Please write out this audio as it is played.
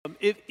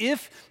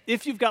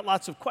if you've got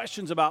lots of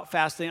questions about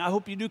fasting, I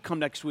hope you do come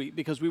next week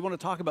because we want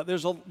to talk about,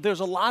 there's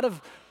a lot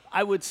of,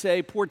 I would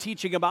say, poor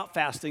teaching about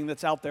fasting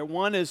that's out there.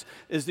 One is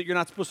that you're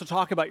not supposed to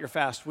talk about your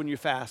fast when you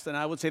fast, and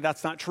I would say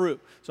that's not true.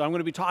 So I'm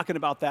going to be talking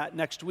about that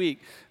next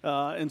week.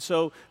 And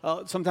so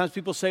sometimes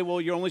people say,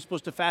 well, you're only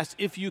supposed to fast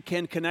if you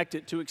can connect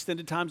it to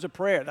extended times of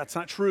prayer. That's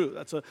not true.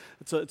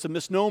 It's a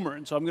misnomer,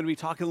 and so I'm going to be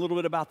talking a little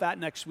bit about that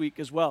next week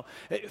as well.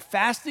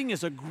 Fasting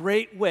is a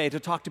great way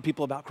to talk to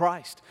people about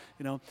Christ.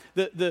 You know,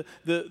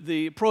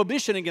 the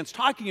prohibition against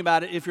talking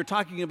about it if you're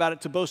talking about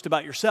it to boast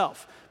about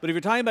yourself. But if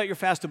you're talking about your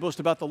fast to boast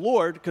about the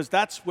Lord, because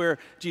that's where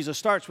Jesus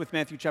starts with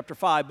Matthew chapter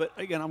 5. But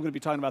again, I'm going to be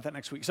talking about that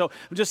next week. So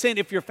I'm just saying,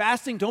 if you're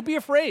fasting, don't be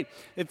afraid.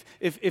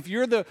 If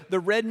you're the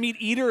red meat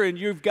eater and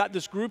you've got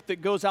this group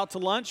that goes out to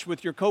lunch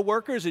with your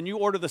coworkers and you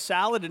order the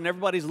salad and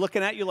everybody's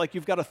looking at you like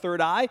you've got a third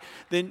eye,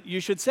 then you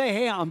should say,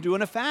 hey, I'm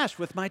doing a fast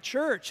with my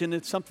church, and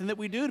it's something that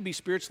we do to be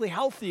spiritually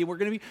healthy, and we're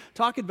going to be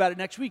talking about it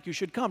next week. You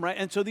should come, right?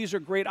 And so these are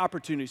great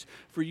opportunities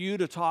for you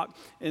to talk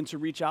and to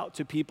reach out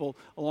to people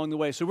along the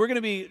way. So we're going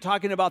to be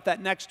talking about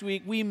that next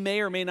week. We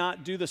may or may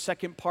not do the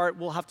second part.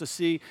 We'll have to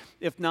see.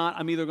 If not,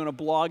 I'm either going to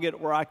blog it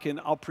or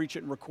I'll preach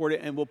it and record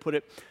it, and we'll put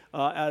it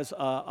as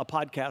a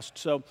podcast.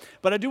 So,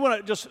 but I do want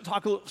to just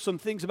talk some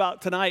things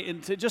about tonight,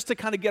 and just to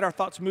kind of get our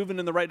thoughts moving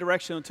in the right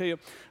direction. I'll tell you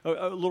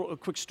a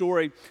quick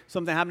story.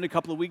 Something happened a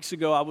couple of weeks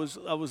ago. I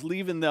was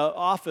leaving the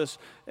office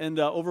and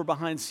over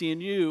behind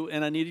CNU,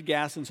 and I needed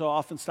gas, and so I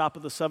often stop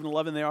at the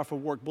 7-Eleven there off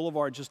of Warwick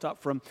Boulevard, just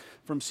up from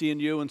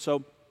CNU, and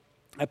so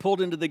I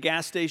pulled into the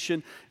gas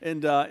station,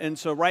 and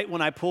so right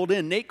when I pulled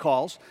in, Nate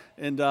calls,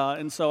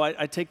 and so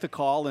I take the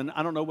call, and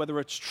I don't know whether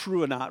it's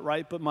true or not,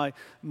 right? But my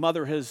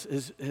mother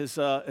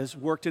has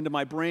worked into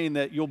my brain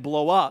that you'll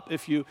blow up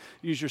if you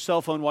use your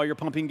cell phone while you're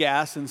pumping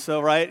gas, and so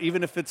right,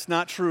 even if it's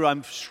not true,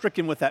 I'm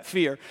stricken with that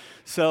fear.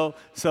 So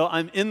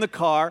I'm in the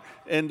car,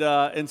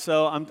 and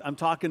so I'm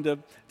talking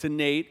to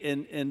Nate,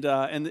 and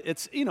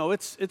it's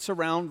it's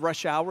around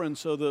rush hour, and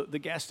so the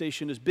gas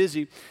station is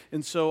busy,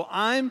 and so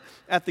I'm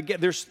at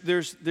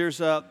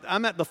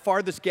I'm at the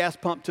farthest gas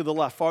pump to the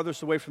left,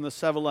 farthest away from the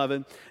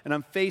 7-Eleven, and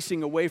I'm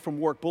facing away from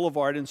Warwick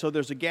Boulevard, and so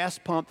there's a gas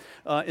pump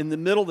in the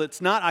middle that's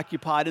not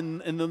occupied,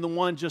 and then the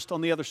one just on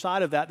the other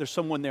side of that, there's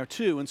someone there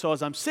too. And so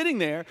as I'm sitting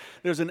there,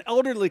 there's an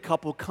elderly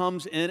couple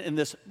comes in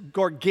this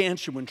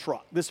gargantuan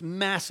truck, this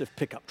massive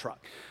pickup truck,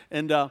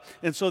 and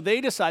so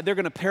they decide they're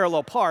going to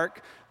parallel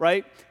park,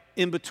 right,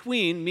 in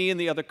between me and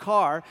the other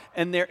car,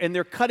 and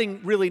they're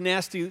cutting really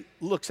nasty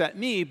looks at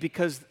me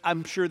because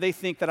I'm sure they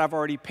think that I've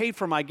already paid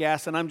for my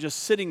gas and I'm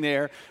just sitting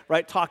there,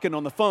 right, talking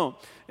on the phone.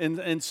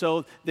 And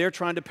so they're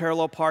trying to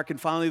parallel park, and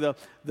finally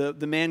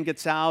the man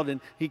gets out and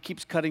he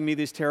keeps cutting me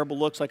these terrible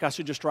looks like I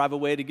should just drive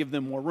away to give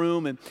them more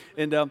room.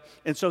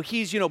 And so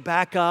he's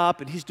back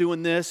up and he's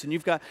doing this,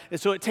 and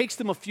so it takes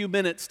them a few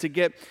minutes to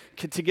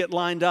get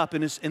lined up,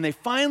 and they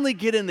finally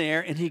get in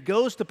there, and he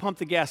goes to pump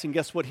the gas, and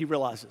guess what he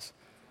realizes?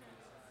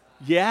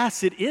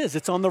 Yes, it is.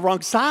 It's on the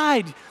wrong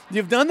side.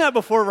 You've done that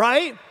before,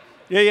 right?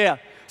 Yeah.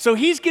 So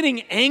he's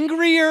getting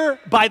angrier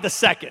by the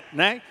second,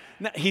 right?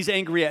 He's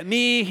angry at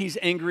me. He's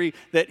angry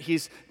that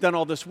he's done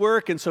all this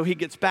work. And so he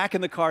gets back in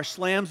the car,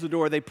 slams the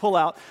door. They pull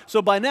out.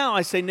 So by now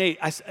I say, Nate,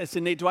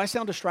 Nate, do I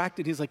sound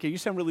distracted? He's like, yeah, you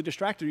sound really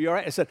distracted. Are you all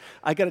right? I said,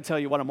 I got to tell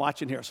you what I'm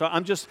watching here. So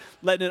I'm just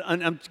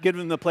I'm giving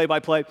them the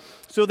play-by-play.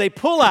 So they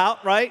pull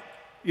out, right?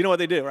 You know what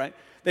they do, right?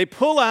 They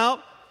pull out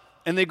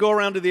and they go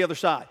around to the other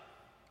side,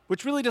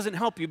 which really doesn't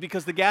help you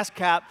because the gas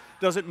cap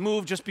doesn't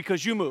move just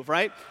because you move,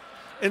 right?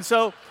 And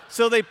so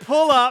they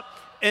pull up,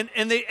 and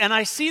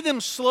I see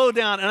them slow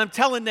down, and I'm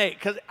telling Nate,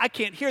 because I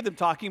can't hear them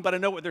talking, but I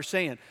know what they're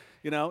saying.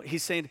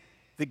 He's saying,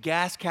 the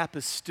gas cap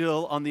is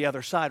still on the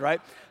other side,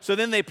 right? So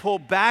then they pull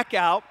back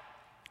out,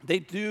 they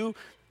do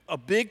a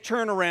big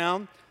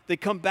turnaround, they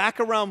come back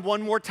around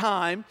one more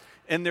time,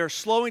 and they're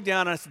slowing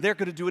down, and I said, they're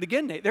going to do it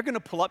again, Nate. They're going to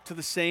pull up to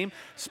the same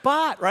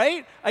spot,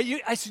 right?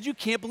 I said, you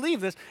can't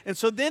believe this. And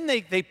so then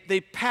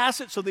they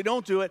pass it so they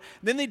don't do it.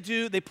 Then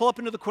they pull up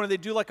into the corner. They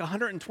do like a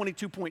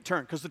 122-point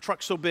turn because the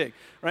truck's so big,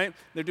 right?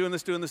 They're doing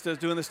this.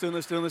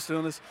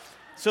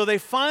 So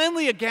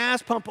a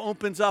gas pump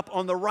opens up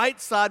on the right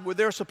side where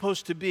they're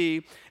supposed to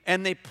be,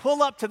 and they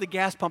pull up to the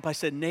gas pump. I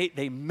said, Nate,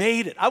 they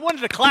made it. I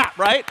wanted to clap,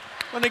 right?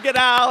 When they get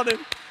out, and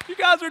you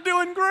guys are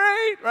doing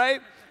great,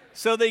 right?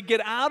 So they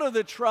get out of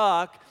the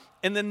truck,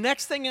 and the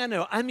next thing I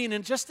know,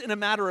 in a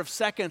matter of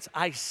seconds,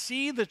 I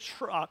see the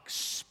truck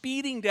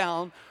speeding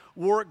down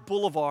Warwick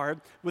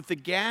Boulevard with the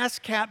gas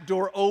cap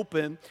door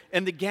open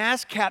and the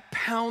gas cap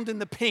pounding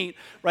the paint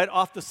right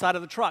off the side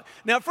of the truck.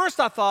 Now, at first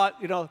I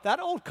thought, that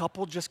old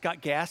couple just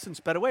got gas and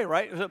sped away,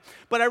 right?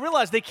 But I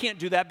realized they can't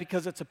do that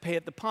because it's a pay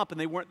at the pump,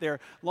 and they weren't there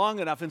long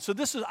enough. And so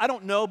I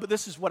don't know, but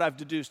this is what I've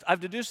deduced.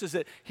 I've deduced is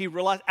that he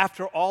realized,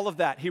 after all of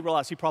that, he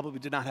probably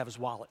did not have his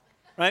wallet,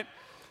 right?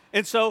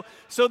 And so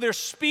they're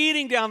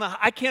speeding down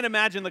I can't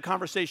imagine the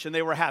conversation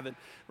they were having,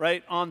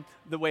 right, on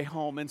the way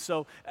home. And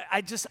so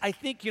I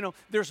think,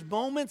 there's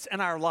moments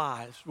in our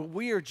lives where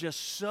we are just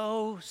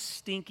so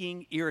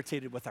stinking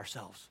irritated with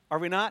ourselves. Are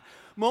we not?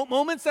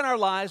 Moments in our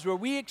lives where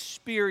we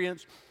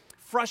experience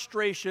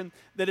frustration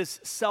that is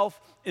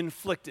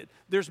self-inflicted.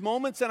 There's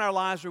moments in our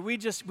lives where we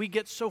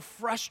get so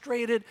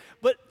frustrated,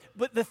 but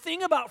the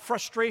thing about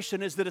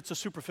frustration is that it's a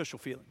superficial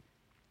feeling.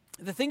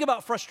 The thing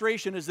about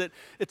frustration is that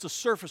it's a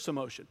surface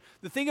emotion.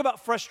 The thing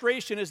about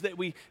frustration is that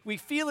we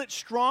feel it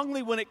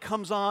strongly when it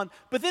comes on,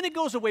 but then it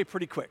goes away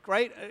pretty quick,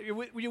 right?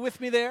 Were you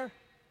with me there?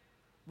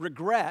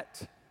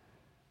 Regret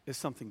is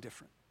something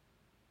different.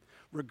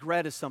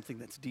 Regret is something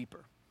that's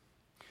deeper.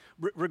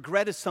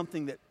 Regret is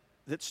something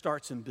that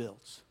starts and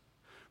builds.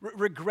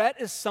 Regret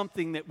is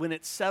something that when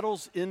it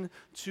settles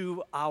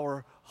into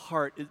our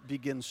heart, it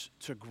begins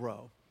to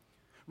grow.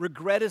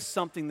 Regret is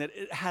something that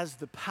it has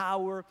the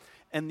power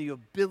and the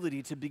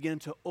ability to begin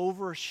to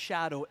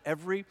overshadow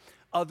every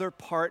other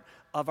part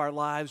of our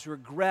lives.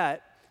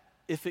 Regret,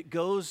 if it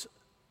goes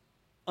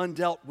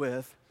undealt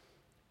with,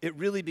 it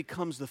really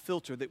becomes the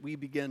filter that we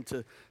begin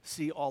to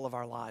see all of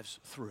our lives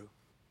through.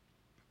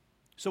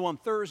 So on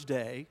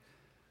Thursday,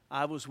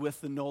 I was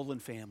with the Nolan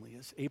family.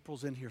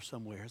 April's in here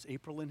somewhere. Is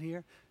April in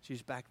here?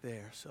 She's back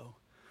there. So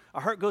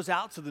our heart goes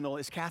out to the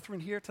Nolan. Is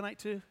Catherine here tonight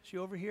too? Is she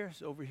over here?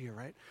 She's over here,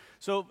 right?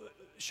 So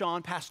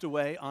Sean passed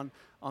away on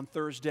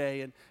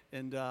Thursday,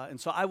 and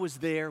so I was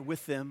there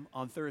with them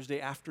on Thursday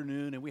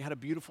afternoon, and we had a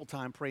beautiful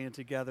time praying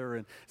together.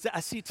 And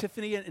I see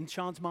Tiffany and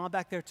Sean's mom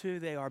back there too.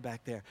 They are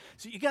back there.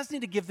 So you guys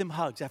need to give them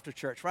hugs after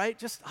church, right?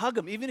 Just hug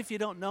them, even if you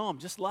don't know them.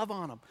 Just love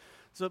on them.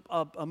 It's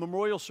a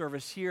memorial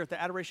service here at the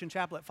Adoration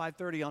Chapel at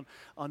 5:30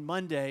 on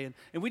Monday,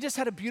 and we just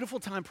had a beautiful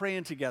time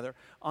praying together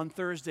on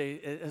Thursday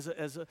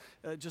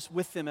just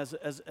with them as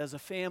a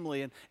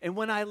family. And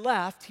when I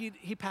left,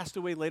 he passed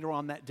away later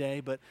on that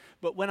day. But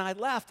when I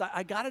left,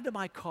 I got into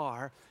my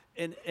car,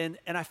 and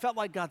I felt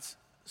like God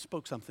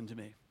spoke something to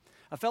me.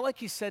 I felt like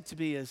He said to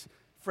me,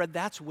 Fred,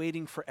 that's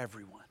waiting for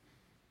everyone.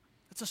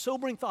 It's a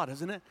sobering thought,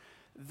 isn't it?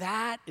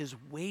 That is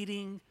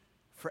waiting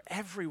for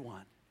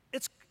everyone.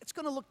 It's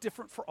going to look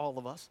different for all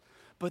of us,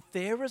 but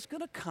there is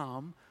going to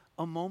come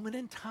a moment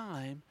in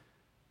time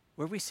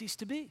where we cease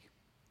to be.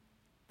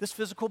 This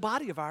physical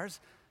body of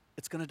ours,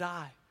 it's going to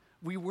die.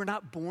 We were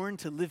not born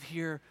to live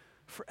here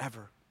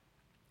forever.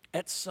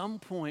 At some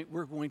point,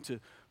 we're going to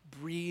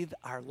breathe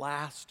our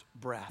last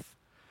breath.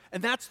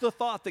 And that's the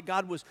thought that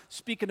God was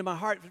speaking to my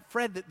heart.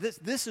 Fred, that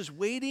this is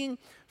waiting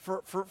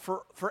for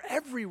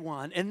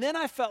everyone. And then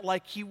I felt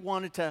like He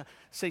wanted to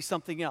say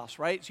something else,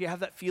 right? So you have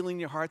that feeling in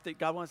your heart that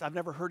God wants. I've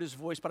never heard His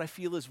voice, but I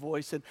feel His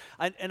voice.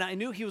 And I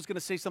knew He was going to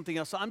say something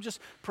else. So I'm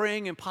just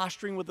praying and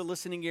posturing with the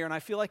listening ear. And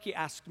I feel like He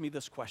asked me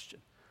this question,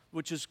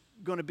 which is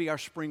going to be our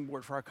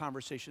springboard for our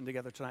conversation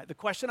together tonight. The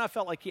question I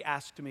felt like He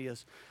asked me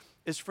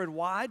is Fred,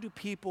 why do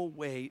people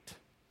wait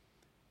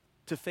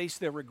to face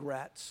their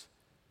regrets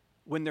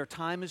when their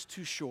time is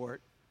too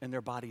short and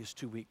their body is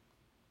too weak?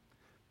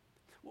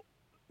 Let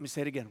me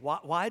say it again.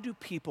 Why do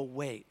people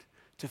wait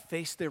to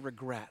face their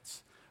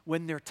regrets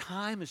when their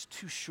time is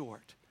too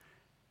short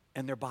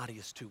and their body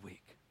is too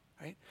weak?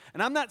 Right?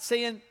 And I'm not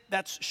saying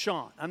that's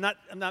Sean. I'm not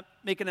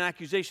making an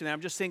accusation there.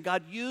 I'm just saying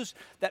God used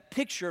that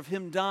picture of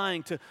him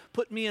dying to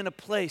put me in a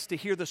place to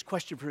hear this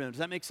question from him. Does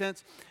that make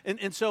sense?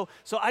 And so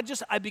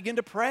I began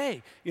to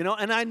pray,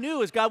 and I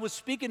knew as God was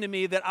speaking to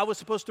me that I was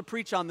supposed to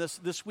preach on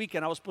this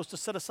weekend. I was supposed to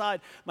set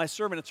aside my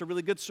sermon. It's a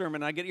really good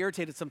sermon. I get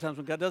irritated sometimes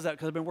when God does that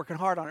because I've been working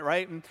hard on it,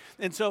 right?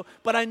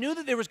 But I knew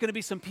that there was going to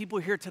be some people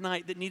here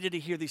tonight that needed to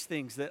hear these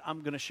things that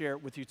I'm going to share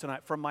with you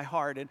tonight from my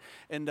heart.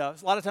 And a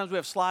lot of times we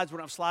have slides. We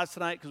don't have slides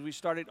tonight because we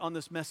started on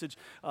this message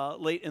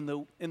late in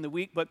the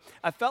week, but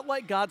I felt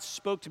like God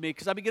spoke to me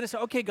because I began to say,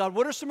 okay, God,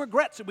 what are some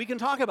regrets that we can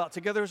talk about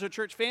together as a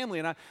church family?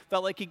 And I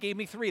felt like He gave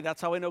me 3.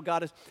 That's how I know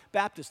God is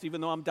Baptist,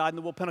 even though I'm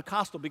dyed-in-the-wool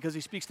Pentecostal, because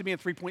He speaks to me in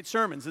 3-point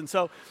sermons. And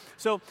so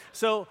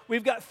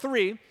we've got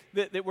 3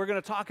 that we're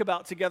going to talk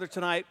about together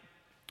tonight.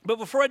 But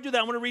before I do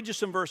that, I want to read you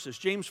some verses.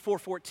 James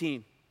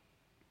 4:14.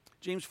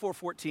 James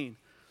 4:14.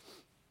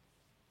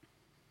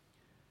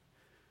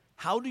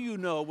 How do you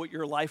know what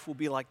your life will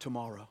be like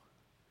tomorrow?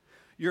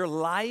 Your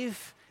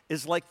life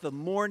is like the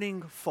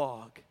morning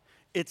fog.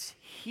 It's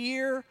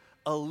here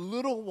a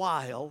little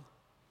while,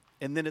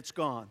 and then it's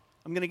gone.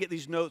 I'm going to get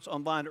these notes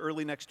online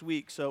early next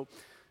week, so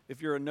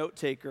if you're a note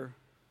taker,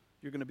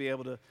 you're going to be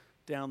able to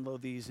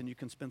download these, and you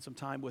can spend some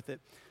time with it.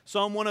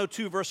 Psalm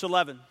 102, verse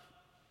 11.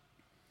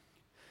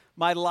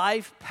 My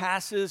life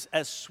passes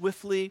as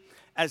swiftly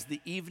as the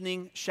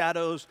evening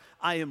shadows.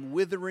 I am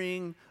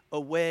withering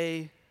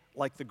away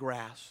like the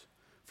grass.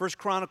 1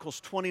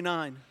 Chronicles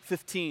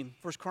 29:15.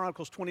 1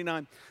 Chronicles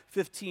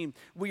 29:15.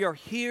 We are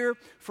here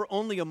for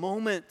only a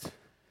moment,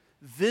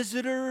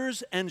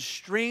 visitors and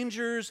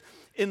strangers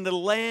in the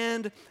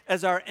land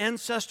as our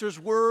ancestors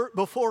were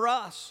before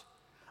us.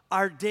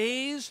 Our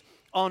days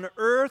on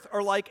earth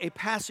are like a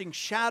passing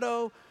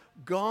shadow,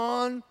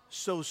 gone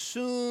so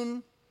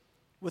soon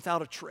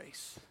without a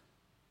trace.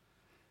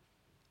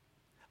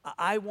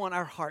 I want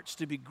our hearts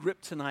to be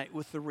gripped tonight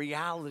with the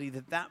reality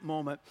that that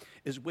moment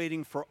is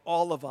waiting for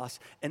all of us.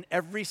 And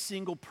every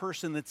single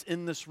person that's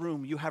in this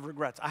room, you have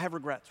regrets. I have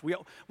regrets.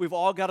 We've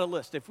all got a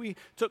list. If we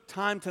took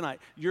time tonight,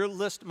 your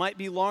list might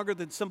be longer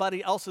than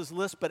somebody else's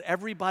list, but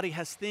everybody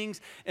has things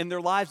in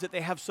their lives that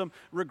they have some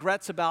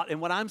regrets about.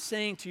 And what I'm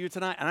saying to you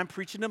tonight, and I'm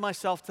preaching to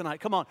myself tonight,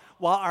 come on,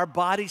 while our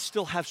bodies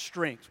still have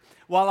strength,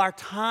 while our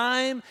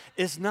time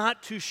is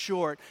not too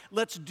short,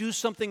 let's do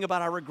something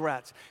about our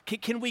regrets.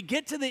 Can we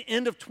get to the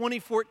end of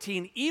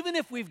 2014, even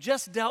if we've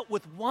just dealt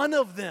with one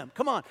of them?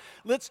 Come on,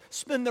 let's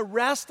spend the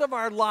rest of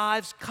our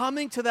lives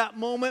coming to that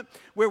moment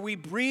where we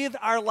breathe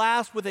our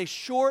last with as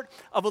short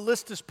of a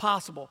list as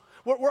possible.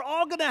 We're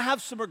all going to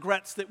have some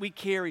regrets that we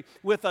carry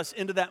with us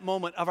into that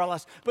moment of our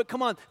lives. But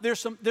come on,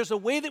 there's a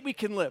way that we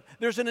can live.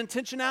 There's an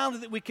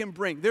intentionality that we can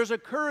bring. There's a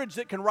courage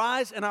that can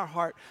rise in our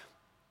heart.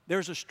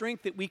 There's a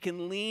strength that we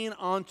can lean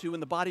onto in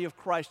the body of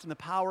Christ and the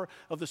power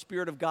of the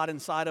Spirit of God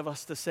inside of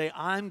us to say,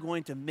 I'm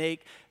going to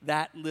make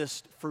that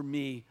list for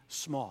me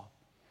small.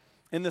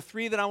 And the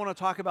three that I want to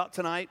talk about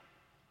tonight: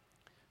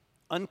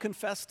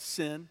 unconfessed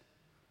sin,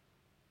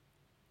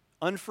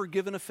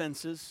 unforgiven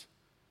offenses,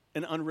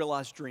 and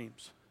unrealized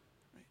dreams.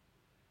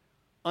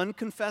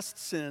 Unconfessed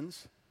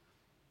sins,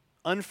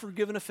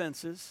 unforgiven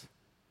offenses,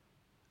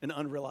 and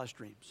unrealized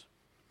dreams.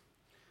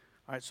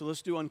 All right, so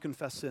let's do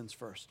unconfessed sins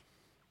first.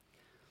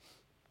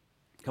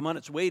 Come on,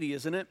 it's weighty,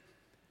 isn't it?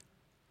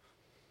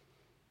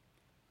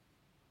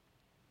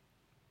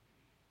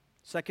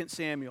 2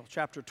 Samuel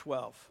chapter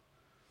 12.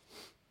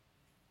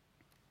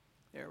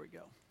 There we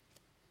go.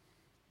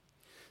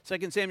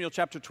 2 Samuel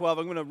chapter 12,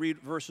 I'm going to read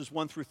verses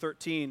 1 through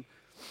 13.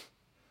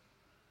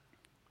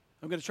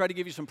 I'm going to try to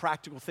give you some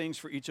practical things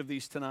for each of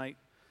these tonight.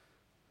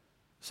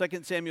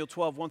 2 Samuel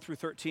 12, 1 through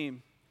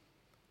 13.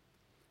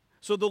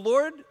 So the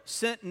Lord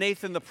sent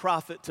Nathan the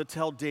prophet to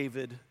tell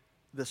David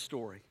this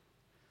story.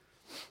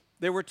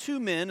 There were two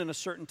men in a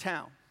certain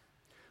town.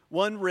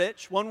 One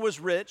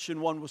was rich,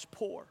 and one was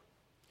poor.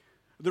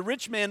 The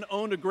rich man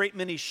owned a great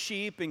many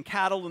sheep and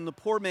cattle, and the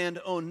poor man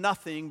owned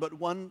nothing but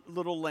one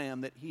little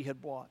lamb that he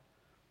had bought.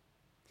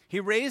 He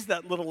raised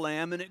that little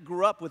lamb, and it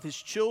grew up with his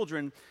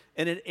children,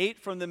 and it ate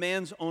from the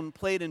man's own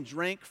plate and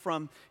drank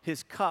from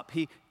his cup.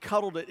 He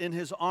cuddled it in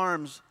his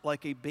arms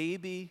like a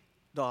baby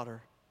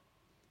daughter.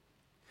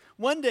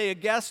 One day a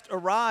guest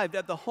arrived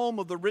at the home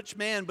of the rich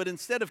man, but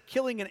instead of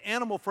killing an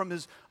animal from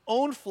his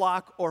own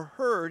flock or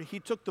herd, he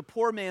took the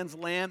poor man's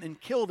lamb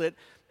and killed it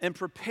and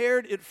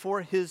prepared it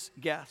for his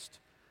guest.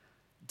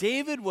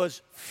 David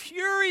was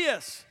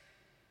furious.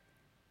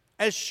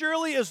 As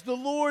surely as the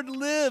Lord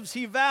lives,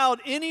 he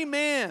vowed, any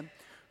man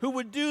who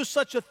would do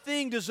such a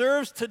thing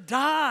deserves to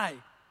die.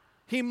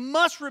 He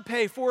must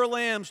repay 4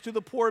 lambs to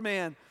the poor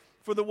man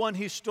for the one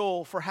he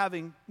stole, for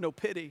having no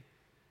pity.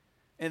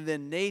 And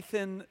then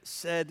Nathan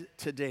said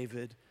to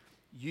David,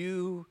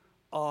 you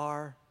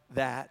are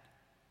that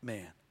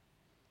man.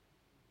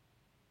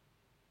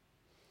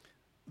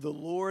 The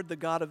Lord, the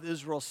God of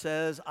Israel,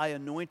 says, I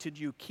anointed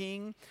you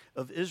king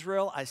of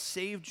Israel. I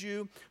saved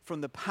you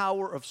from the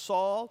power of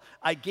Saul.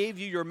 I gave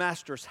you your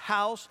master's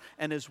house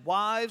and his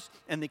wives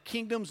and the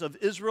kingdoms of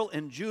Israel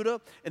and Judah.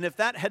 And if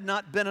that had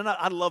not been enough,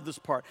 I love this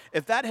part.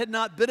 If that had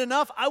not been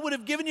enough, I would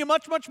have given you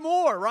much, much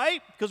more,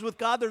 right? Because with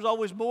God, there's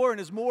always more, and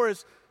his more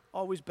is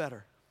always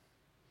better.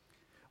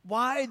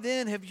 Why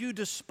then have you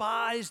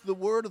despised the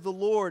word of the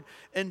Lord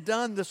and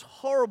done this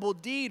horrible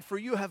deed? For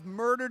you have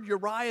murdered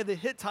Uriah the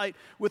Hittite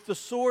with the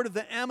sword of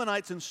the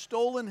Ammonites and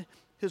stolen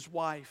his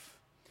wife.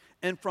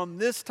 And from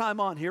this time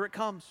on, here it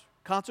comes,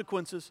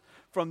 consequences.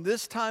 From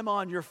this time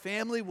on, your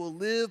family will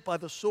live by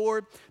the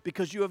sword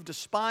because you have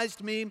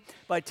despised me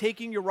by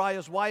taking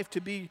Uriah's wife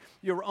to be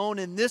your own.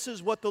 And this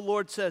is what the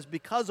Lord says,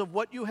 because of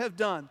what you have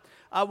done,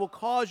 I will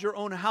cause your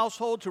own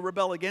household to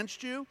rebel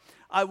against you.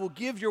 I will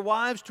give your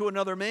wives to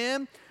another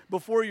man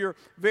before your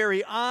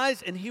very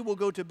eyes, and he will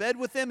go to bed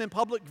with them in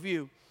public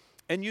view.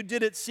 And you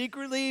did it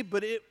secretly,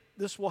 but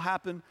this will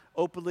happen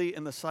openly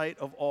in the sight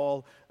of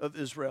all of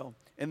Israel.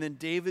 And then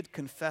David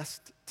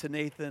confessed to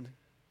Nathan,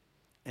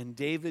 and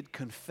David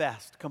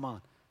confessed, come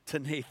on, to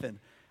Nathan,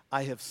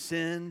 I have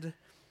sinned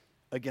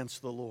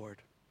against the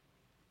Lord.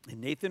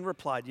 And Nathan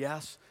replied,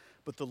 yes,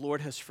 but the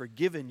Lord has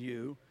forgiven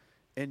you,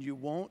 and you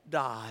won't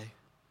die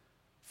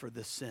for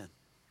this sin.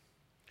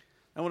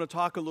 I want to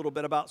talk a little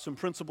bit about some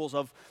principles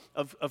of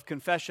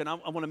confession. I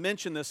want to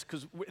mention this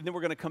because then we're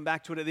going to come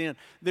back to it at the end.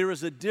 There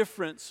is a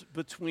difference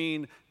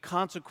between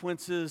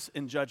consequences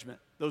and judgment.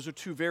 Those are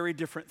two very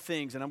different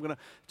things, and I'm going to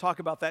talk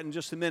about that in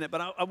just a minute.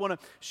 But I want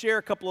to share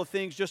a couple of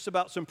things just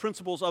about some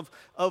principles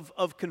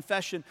of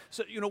confession.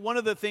 So, one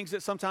of the things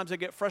that sometimes I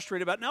get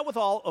frustrated about, not with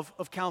all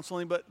of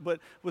counseling, but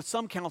with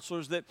some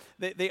counselors, that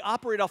they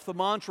operate off the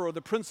mantra or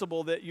the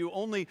principle that you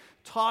only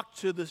talk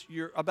to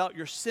about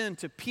your sin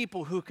to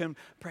people who can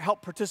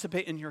help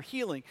participate in your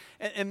healing.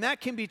 And that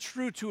can be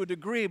true to a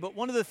degree, but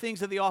one of the things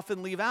that they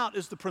often leave out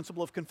is the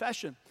principle of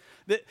confession.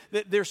 That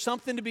there's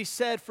something to be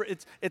said for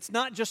it's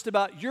not just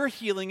about your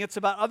healing, healing, it's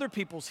about other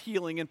people's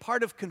healing. And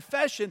part of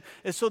confession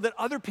is so that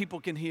other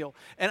people can heal.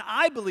 And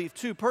I believe,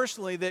 too,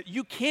 personally, that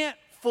you can't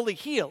fully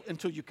heal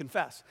until you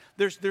confess.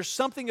 There's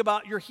something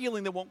about your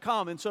healing that won't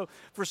come. And so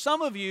for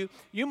some of you,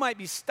 you might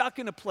be stuck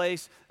in a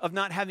place of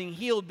not having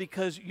healed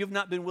because you've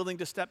not been willing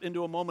to step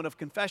into a moment of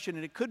confession.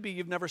 And it could be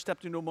you've never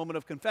stepped into a moment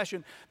of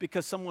confession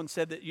because someone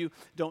said that you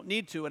don't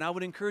need to. And I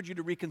would encourage you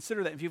to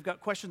reconsider that. If you've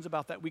got questions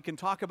about that, we can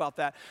talk about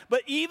that.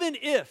 But even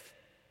if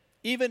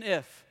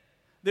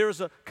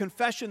there's a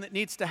confession that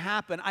needs to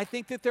happen, I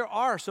think that there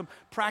are some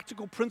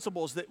practical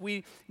principles that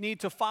we need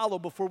to follow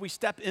before we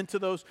step into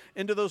those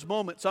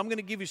moments. So I'm going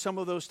to give you some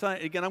of those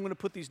tonight. Again, I'm going to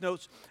put these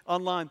notes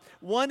online.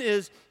 One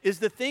is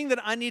the thing that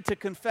I need to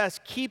confess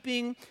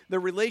keeping the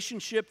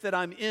relationship that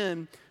I'm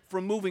in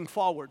from moving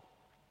forward?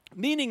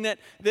 Meaning that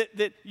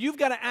you've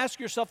got to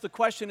ask yourself the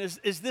question,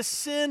 is this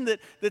sin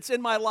that's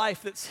in my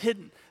life that's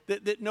hidden,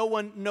 that no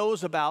one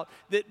knows about,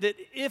 that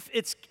if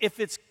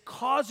it's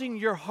causing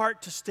your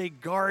heart to stay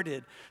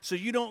guarded so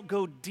you don't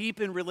go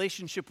deep in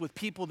relationship with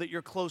people that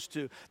you're close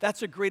to,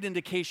 that's a great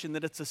indication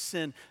that it's a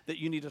sin that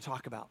you need to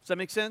talk about. Does that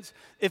make sense?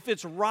 If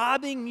it's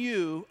robbing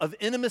you of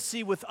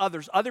intimacy with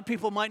others, other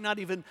people might not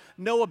even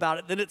know about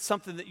it, then it's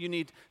something that you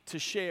need to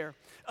share.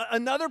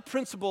 Another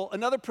principle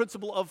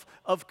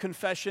of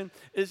confession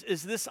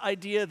is this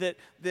idea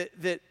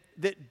that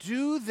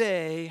do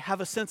they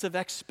have a sense of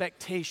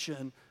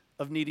expectation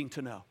of needing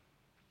to know?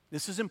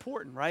 This is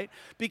important, right?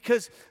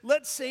 Because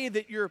let's say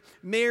that you're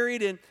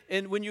married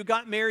and when you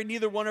got married,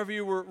 neither one of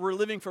you were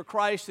living for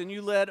Christ and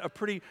you led a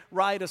pretty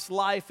riotous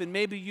life and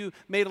maybe you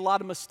made a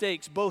lot of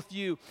mistakes, both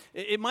you.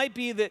 It might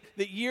be that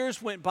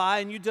years went by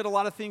and you did a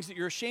lot of things that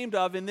you're ashamed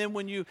of, and then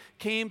when you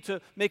came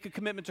to make a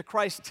commitment to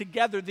Christ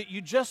together, that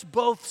you just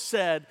both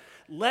said,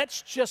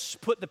 let's just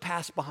put the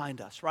past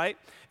behind us, right?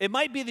 It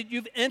might be that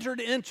you've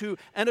entered into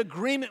an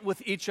agreement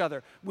with each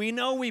other. We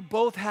know we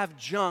both have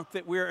junk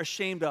that we're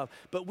ashamed of,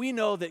 but we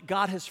know that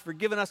God has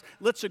forgiven us.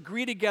 Let's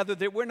agree together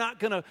that we're not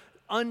going to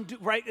undo,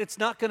 right? It's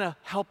not going to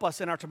help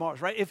us in our tomorrows,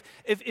 right?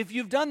 If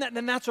you've done that,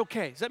 then that's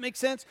okay. Does that make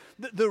sense?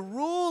 The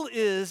rule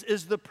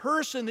is the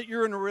person that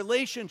you're in a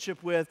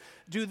relationship with,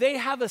 do they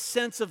have a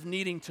sense of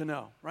needing to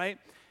know, right?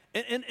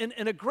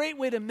 And a great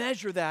way to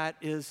measure that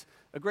is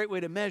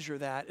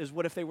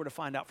what if they were to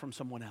find out from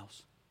someone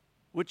else?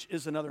 Which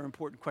is another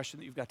important question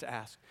that you've got to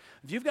ask.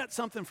 If you've got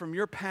something from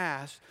your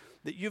past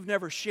that you've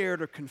never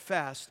shared or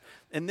confessed,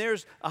 and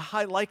there's a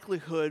high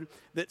likelihood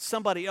that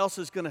somebody else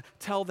is going to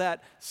tell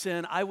that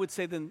sin, I would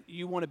say then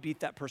you want to beat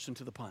that person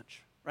to the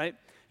punch, right?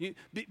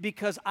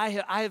 Because I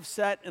have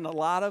sat in a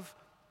lot of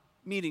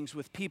meetings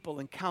with people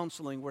in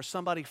counseling where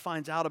somebody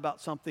finds out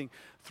about something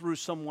through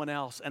someone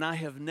else, and I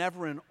have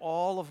never in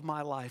all of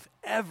my life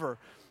ever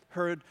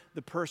heard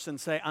the person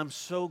say, I'm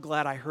so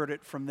glad I heard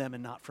it from them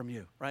and not from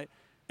you, right?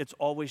 It's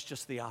always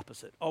just the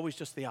opposite, always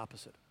just the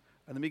opposite.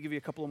 And let me give you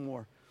a couple of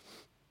more.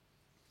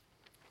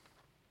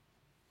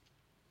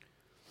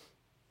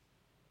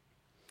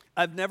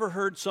 I've never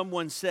heard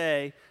someone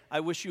say, I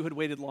wish you had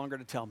waited longer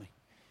to tell me.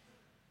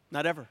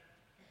 Not ever.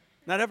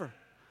 Not ever.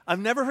 I've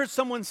never heard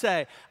someone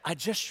say, I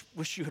just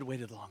wish you had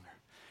waited longer.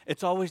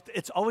 It's always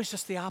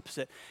just the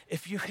opposite.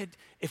 If you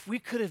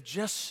could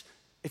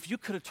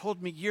have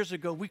told me years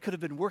ago, we could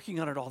have been working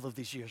on it all of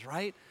these years,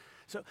 right?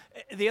 So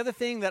the other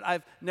thing that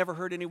I've never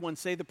heard anyone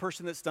say, the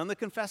person that's done the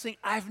confessing,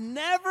 in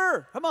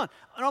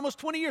almost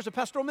 20 years of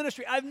pastoral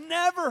ministry, I've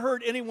never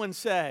heard anyone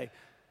say,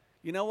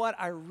 you know what,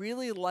 I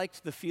really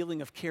liked the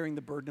feeling of carrying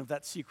the burden of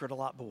that secret a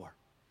lot more.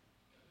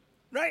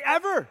 Right,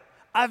 ever.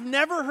 I've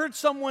never heard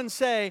someone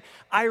say,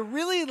 I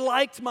really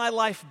liked my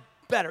life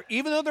better,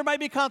 even though there might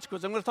be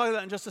consequences. I'm going to talk about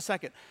that in just a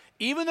second.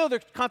 Even though the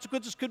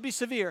consequences could be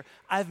severe,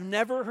 I've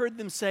never heard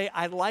them say,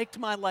 I liked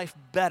my life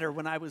better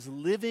when I was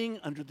living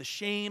under the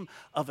shame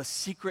of a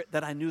secret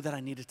that I knew that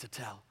I needed to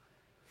tell.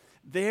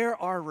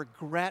 There are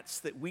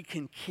regrets that we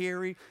can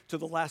carry to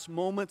the last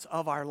moments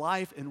of our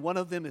life, and one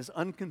of them is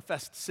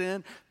unconfessed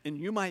sin. And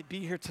you might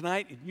be here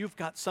tonight, and you've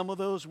got some of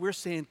those. We're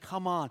saying,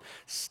 come on,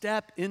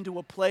 step into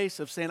a place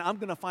of saying, I'm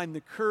going to find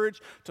the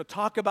courage to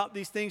talk about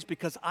these things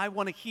because I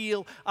want to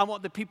heal. I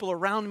want the people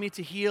around me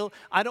to heal.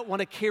 I don't want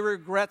to carry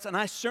regrets, and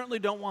I certainly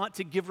don't want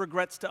to give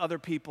regrets to other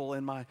people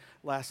in my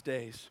last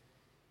days.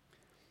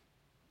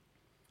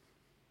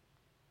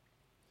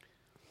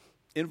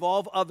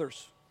 Involve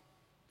others.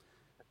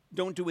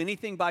 Don't do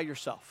anything by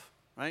yourself,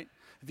 right?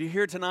 If you're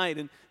here tonight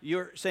and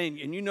you're saying,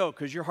 and you know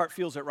because your heart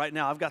feels it right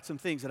now, I've got some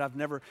things that I've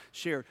never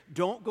shared.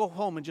 Don't go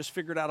home and just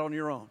figure it out on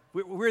your own.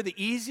 We're the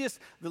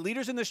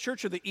leaders in this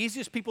church are the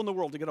easiest people in the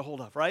world to get a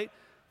hold of, right?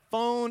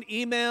 Phone,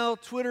 email,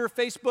 Twitter,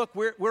 Facebook,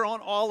 we're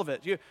on all of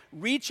it. You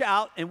reach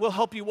out and we'll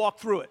help you walk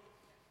through it.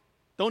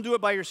 Don't do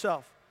it by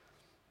yourself.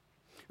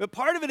 But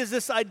part of it is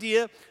this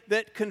idea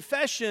that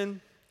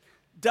confession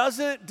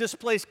doesn't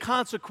displace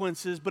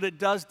consequences, but it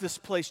does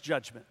displace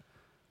judgment.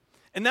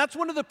 And that's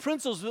one of the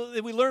principles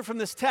that we learn from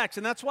this text.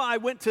 And that's why I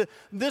went to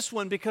this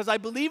one, because I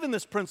believe in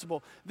this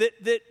principle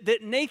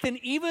that Nathan,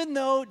 even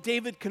though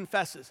David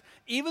confesses,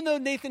 even though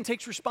David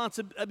takes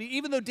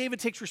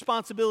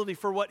responsibility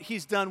for what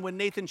he's done when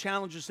Nathan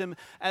challenges him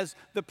as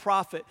the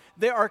prophet,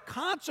 there are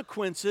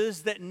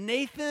consequences that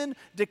Nathan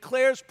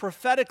declares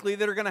prophetically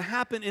that are going to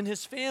happen in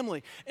his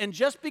family. And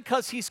just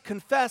because he's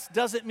confessed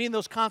doesn't mean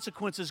those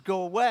consequences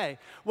go away.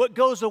 What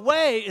goes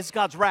away is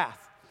God's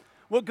wrath.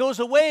 What goes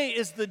away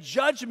is the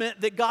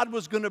judgment that God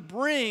was going to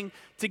bring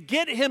to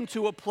get him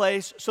to a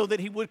place so that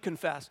he would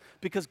confess,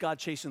 because God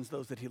chastens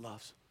those that he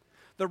loves.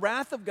 The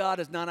wrath of God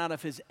is not out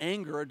of his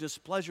anger or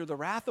displeasure. The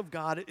wrath of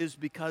God is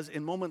because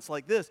in moments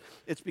like this,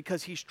 it's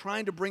because he's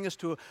trying to bring us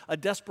to a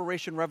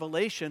desperation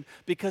revelation,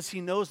 because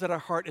he knows that our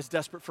heart is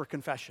desperate for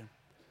confession.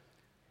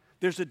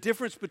 There's a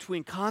difference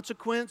between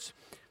consequence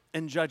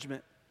and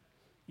judgment.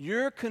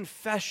 Your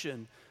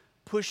confession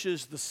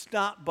pushes the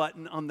stop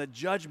button on the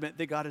judgment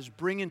that God is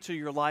bringing to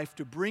your life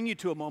to bring you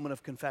to a moment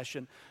of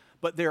confession,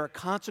 but there are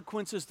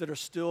consequences that are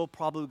still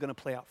probably going to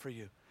play out for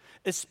you,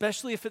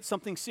 especially if it's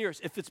something serious.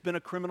 If it's been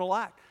a criminal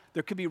act,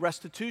 there could be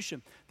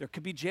restitution. There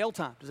could be jail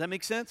time. Does that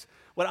make sense?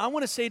 What I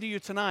want to say to you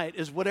tonight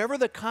is whatever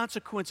the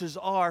consequences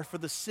are for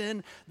the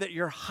sin that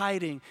you're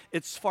hiding,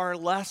 it's far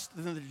less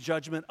than the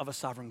judgment of a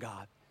sovereign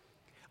God.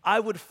 I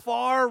would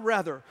far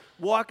rather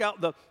walk out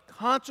the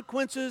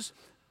consequences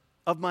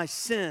of my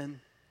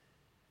sin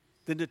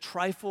than to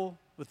trifle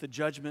with the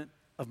judgment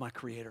of my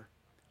Creator.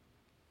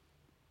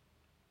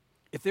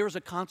 If there is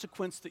a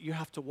consequence that you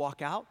have to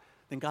walk out,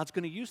 then God's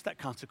going to use that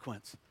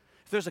consequence.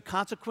 If there's a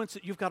consequence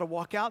that you've got to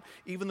walk out,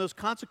 even those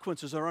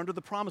consequences are under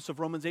the promise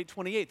of Romans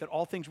 8:28, that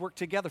all things work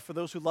together for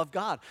those who love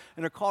God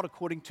and are called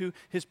according to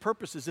his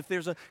purposes. If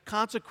there's a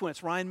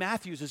consequence, Ryan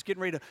Matthews is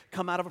getting ready to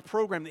come out of a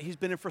program that he's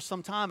been in for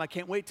some time. I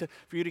can't wait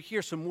for you to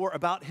hear some more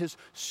about his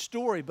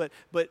story, but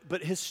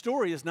his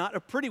story is not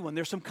a pretty one.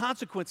 There's some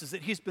consequences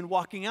that he's been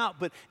walking out,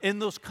 but in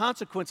those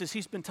consequences,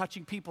 he's been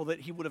touching people that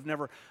he would have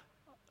never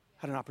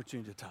had an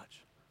opportunity to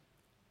touch.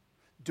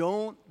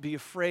 Don't be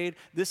afraid.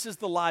 This is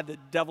the lie the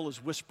devil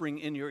is whispering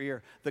in your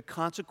ear. The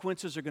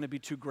consequences are going to be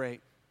too great.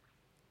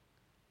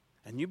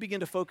 And you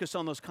begin to focus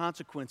on those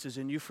consequences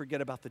and you forget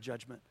about the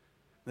judgment.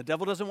 The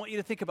devil doesn't want you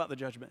to think about the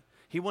judgment.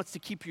 He wants to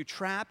keep you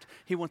trapped.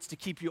 He wants to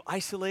keep you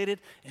isolated.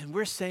 And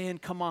we're saying,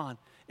 come on,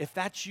 if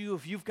that's you,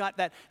 if you've got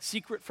that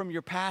secret from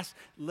your past,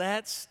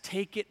 let's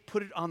take it,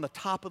 put it on the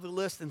top of the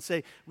list and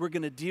say, we're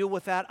going to deal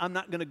with that. I'm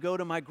not going to go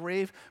to my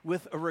grave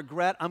with a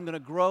regret. I'm going to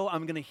grow.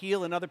 I'm going to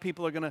heal, and other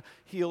people are going to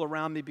heal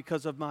around me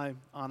because of my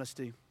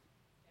honesty.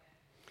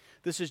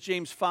 This is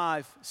James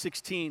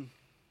 5:16.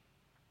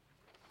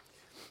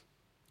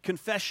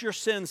 Confess your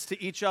sins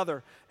to each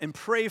other and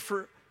pray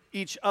for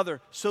each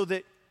other so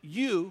that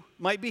you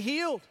might be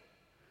healed.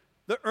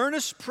 The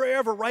earnest prayer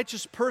of a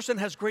righteous person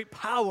has great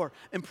power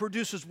and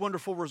produces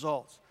wonderful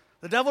results.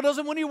 The devil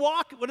doesn't want you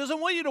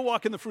to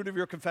walk in the fruit of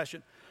your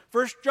confession.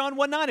 1 John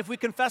 1:9, if we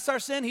confess our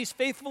sin, he's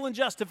faithful and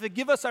just to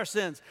forgive us our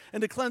sins and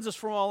to cleanse us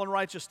from all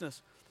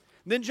unrighteousness.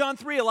 Then John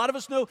 3, a lot of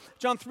us know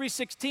John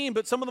 3:16,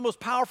 but some of the most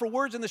powerful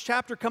words in this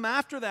chapter come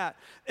after that.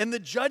 And the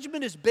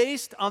judgment is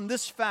based on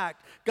this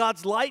fact.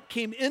 God's light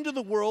came into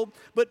the world,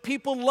 but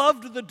people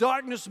loved the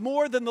darkness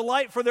more than the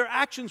light, for their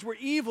actions were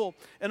evil.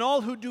 And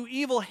all who do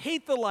evil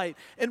hate the light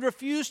and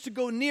refuse to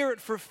go near it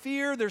for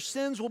fear their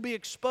sins will be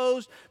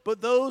exposed.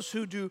 But those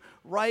who do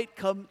right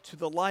come to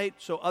the light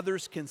so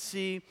others can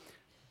see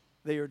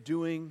they are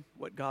doing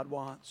what God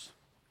wants.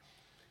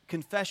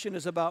 Confession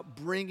is about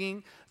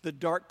bringing the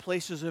dark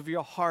places of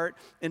your heart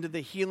into the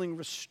healing,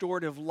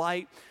 restorative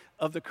light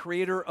of the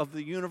Creator of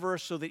the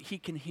universe so that he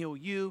can heal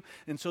you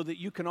and so that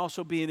you can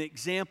also be an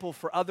example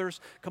for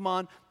others. Come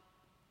on.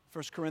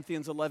 1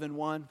 Corinthians 11:1.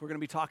 We're going to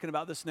be talking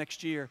about this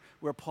next year,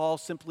 where Paul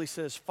simply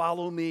says,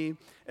 follow me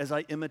as I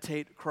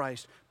imitate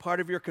Christ.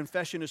 Part of your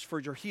confession is for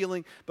your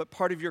healing, but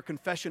part of your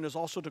confession is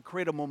also to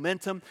create a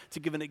momentum, to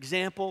give an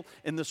example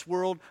in this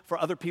world for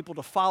other people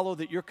to follow,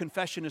 that your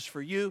confession is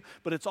for you,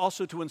 but it's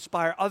also to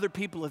inspire other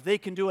people. If they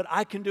can do it,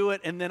 I can do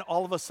it, and then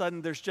all of a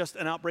sudden there's just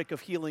an outbreak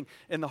of healing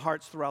in the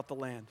hearts throughout the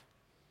land.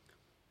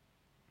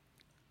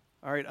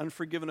 All right,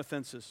 unforgiven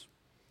offenses.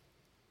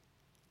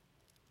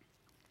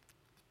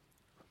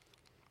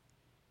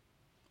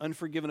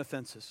 Unforgiven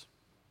offenses.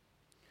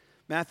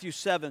 Matthew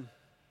 7.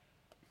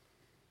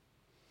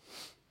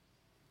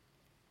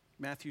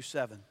 Matthew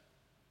 7.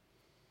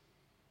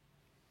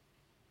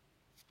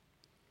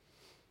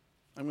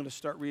 I'm going to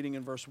start reading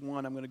in verse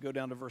 1. I'm going to go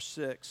down to verse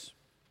 6.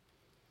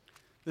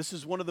 This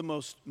is one of the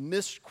most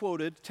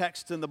misquoted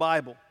texts in the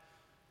Bible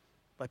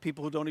by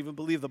people who don't even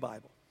believe the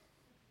Bible.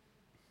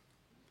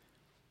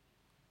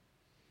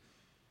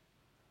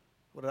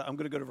 I'm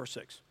going to go to verse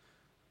 6.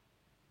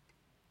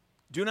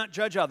 Do not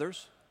judge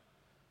others,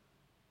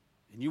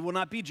 and you will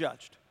not be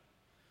judged.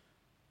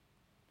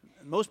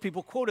 And most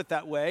people quote it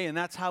that way, and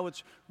that's how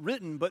it's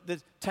written, but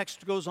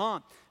text goes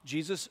on.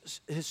 Jesus,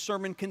 his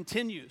sermon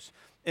continues.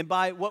 And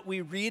by what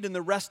we read in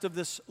the rest of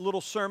this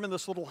little sermon,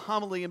 this little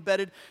homily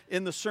embedded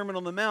in the Sermon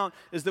on the Mount,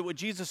 is that what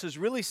Jesus is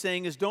really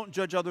saying is don't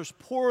judge others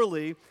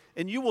poorly,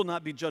 and you will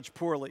not be judged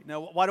poorly.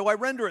 Now, why do I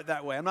render it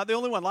that way? I'm not the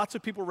only one. Lots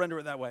of people render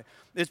it that way.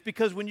 It's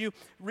because when you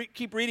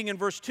keep reading in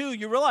verse 2,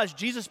 you realize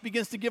Jesus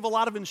begins to give a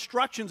lot of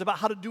instructions about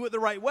how to do it the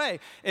right way.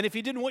 And if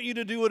he didn't want you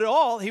to do it at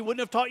all, he wouldn't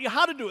have taught you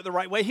how to do it the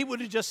right way. He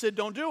would have just said,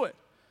 don't do it.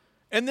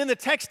 And then the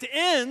text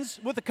ends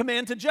with a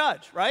command to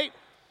judge, right?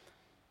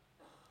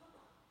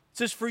 It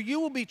says, for you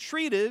will be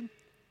treated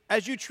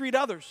as you treat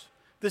others.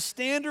 The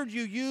standard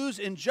you use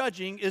in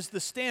judging is the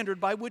standard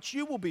by which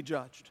you will be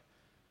judged.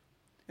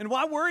 And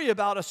why worry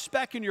about a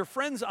speck in your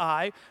friend's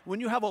eye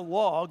when you have a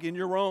log in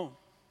your own?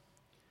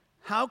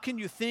 How can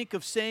you think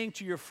of saying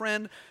to your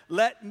friend,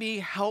 let me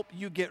help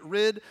you get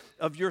rid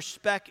of your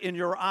speck in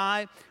your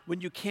eye when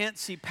you can't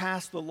see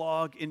past the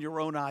log in your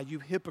own eye, you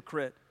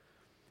hypocrite?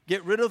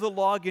 Get rid of the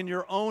log in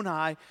your own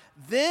eye,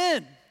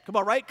 then, come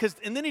on, right?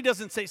 And then he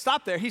doesn't say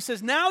stop there. He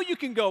says, now you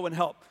can go and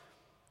help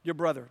your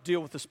brother deal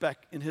with the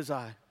speck in his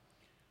eye.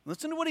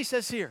 Listen to what he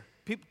says here.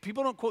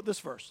 People don't quote this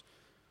verse.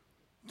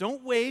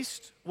 Don't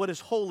waste what is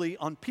holy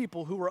on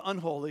people who are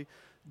unholy.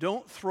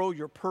 Don't throw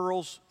your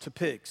pearls to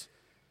pigs.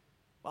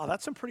 Wow,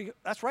 that's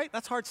right.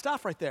 That's hard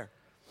stuff right there.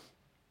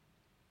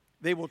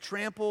 They will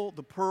trample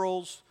the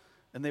pearls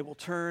and they will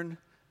turn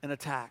and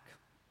attack.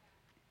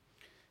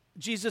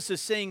 Jesus is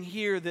saying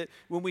here that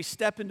when we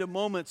step into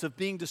moments of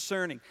being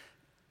discerning,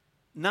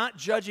 not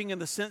judging in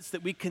the sense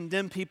that we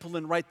condemn people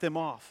and write them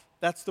off.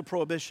 That's the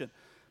prohibition.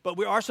 But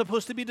we are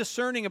supposed to be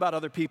discerning about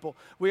other people.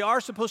 We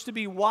are supposed to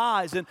be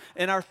wise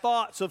in our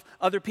thoughts of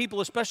other people,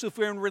 especially if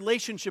we're in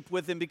relationship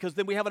with them, because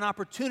then we have an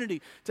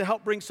opportunity to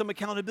help bring some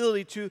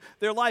accountability to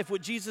their life.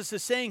 What Jesus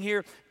is saying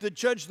here, to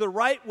judge the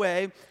right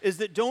way, is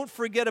that don't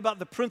forget about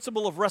the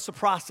principle of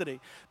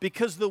reciprocity,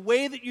 because the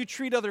way that you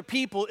treat other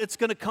people, it's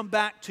going to come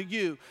back to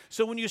you.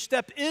 So when you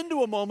step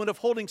into a moment of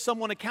holding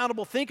someone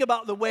accountable, think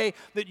about the way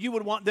that you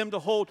would want them to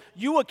hold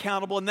you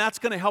accountable, and that's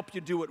going to help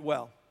you do it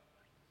well.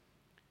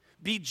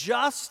 Be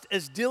just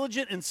as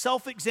diligent in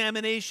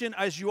self-examination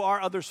as you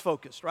are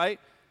others-focused, right?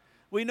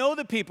 We know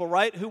the people,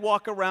 right, who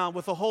walk around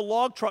with a whole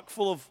log truck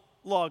full of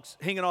logs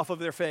hanging off of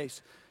their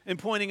face and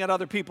pointing at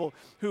other people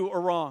who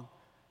are wrong.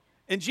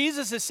 And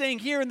Jesus is saying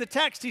here in the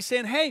text, he's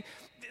saying, hey,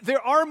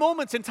 there are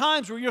moments and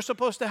times where you're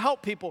supposed to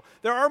help people.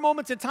 There are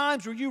moments and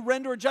times where you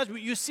render a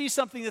judgment. You see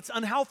something that's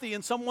unhealthy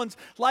in someone's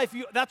life.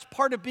 That's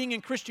part of being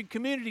in Christian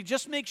community.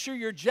 Just make sure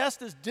you're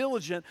just as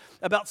diligent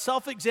about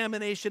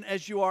self-examination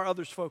as you are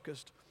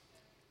others-focused.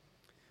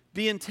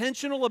 Be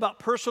intentional about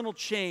personal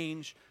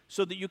change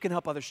so that you can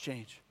help others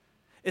change.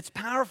 It's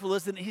powerful,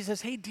 isn't it? He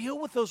says, hey, deal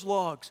with those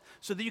logs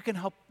so that you can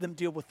help them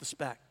deal with the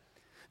speck.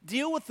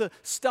 Deal with the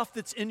stuff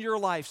that's in your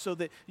life so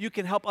that you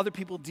can help other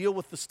people deal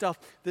with the stuff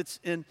that's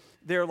in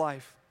their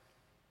life.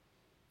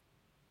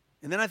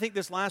 And then I think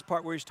this last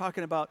part where he's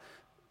talking about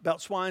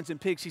swines and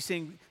pigs, he's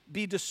saying,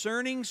 be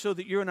discerning so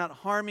that you're not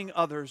harming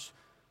others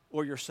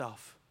or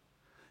yourself.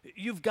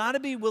 You've got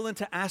to be willing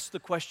to ask the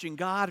question,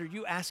 God, are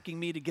you asking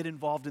me to get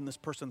involved in this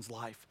person's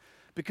life?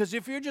 Because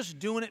if you're just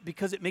doing it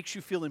because it makes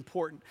you feel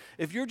important,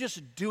 if you're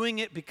just doing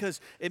it because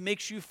it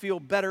makes you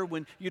feel better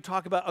when you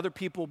talk about other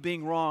people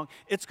being wrong,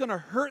 it's going to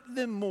hurt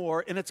them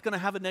more and it's going to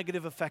have a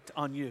negative effect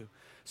on you.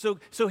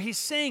 So he's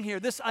saying here,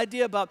 this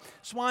idea about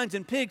swines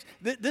and pigs,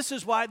 this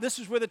is where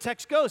the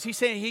text goes. He's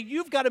saying, hey,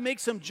 you've got to make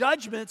some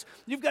judgments.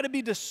 You've got to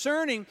be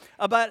discerning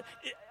about,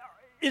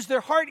 is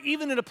their heart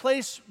even in a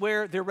place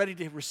where they're ready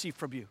to receive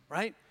from you,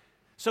 right?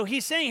 So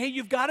he's saying, hey,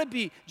 you've got to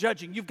be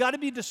judging. You've got to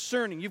be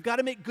discerning. You've got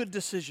to make good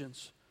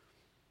decisions.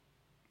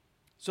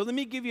 So let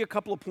me give you a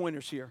couple of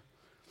pointers here.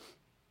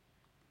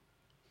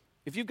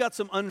 If you've got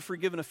some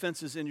unforgiven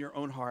offenses in your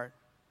own heart,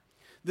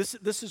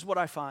 this is what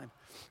I find.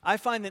 I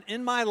find that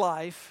in my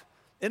life,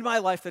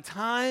 the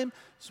time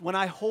when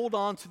I hold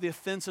on to the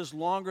offenses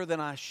longer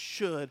than I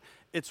should,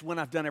 it's when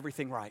I've done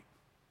everything right.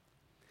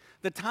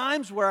 The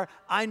times where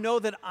I know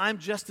that I'm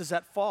just as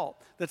at fault,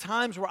 the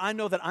times where I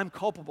know that I'm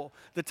culpable,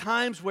 the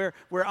times where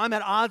I'm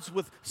at odds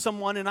with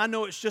someone and I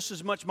know it's just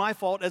as much my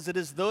fault as it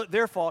is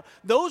their fault,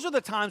 those are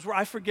the times where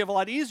I forgive a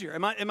lot easier.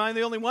 Am I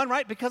the only one,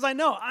 right? Because I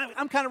know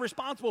I'm kind of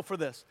responsible for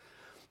this.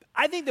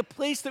 I think the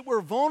place that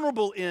we're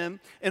vulnerable in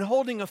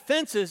holding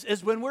offenses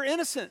is when we're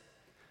innocent.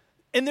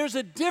 And there is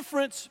a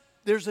difference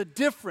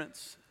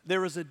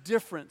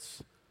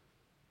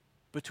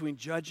between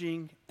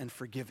judging and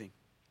forgiving.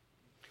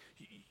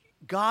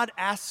 God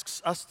asks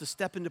us to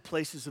step into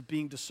places of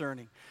being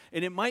discerning.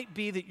 And it might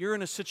be that you're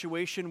in a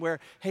situation where,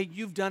 hey,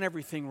 you've done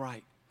everything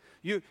right.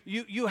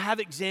 You have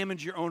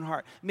examined your own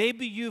heart.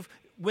 Maybe you've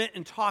went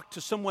and talked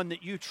to someone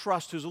that you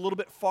trust who's a little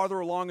bit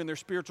farther along in their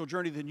spiritual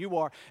journey than you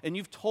are, and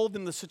you've told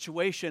them the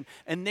situation,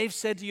 and they've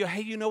said to you,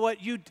 hey, you know what?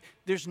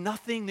 There's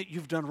nothing that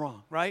you've done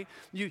wrong, right?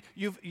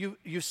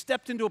 You've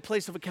stepped into a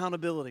place of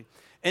accountability.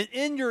 And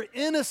in your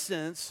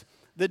innocence,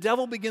 the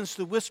devil begins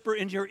to whisper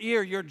in your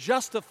ear, you're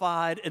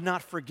justified and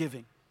not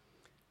forgiving.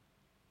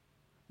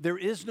 There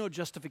is no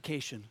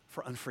justification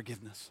for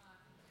unforgiveness.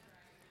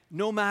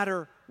 no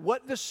matter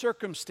what the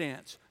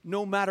circumstance,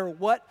 no matter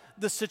what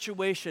the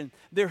situation,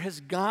 there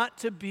has got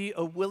to be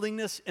a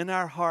willingness in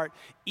our heart,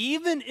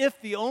 even if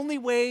the only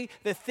way,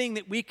 the thing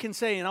that we can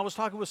say, and I was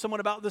talking with someone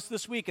about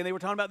this week, and they were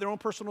talking about their own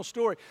personal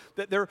story,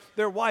 that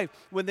their wife,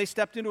 when they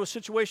stepped into a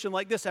situation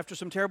like this after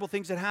some terrible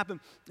things had happened,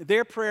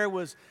 their prayer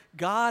was,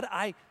 God,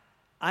 I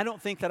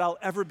don't think that I'll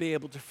ever be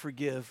able to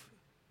forgive,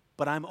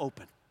 but I'm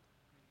open.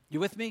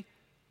 You with me?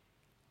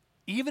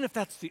 Even if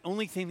that's the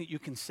only thing that you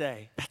can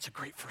say, that's a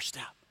great first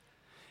step.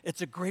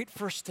 It's a great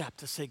first step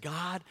to say,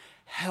 God,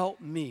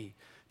 help me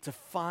to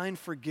find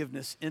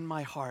forgiveness in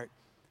my heart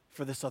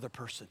for this other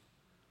person.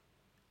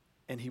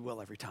 And he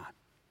will every time.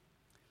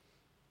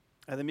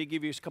 And let me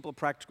give you a couple of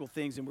practical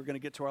things, and we're going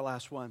to get to our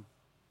last one.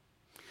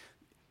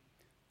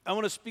 I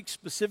want to speak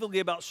specifically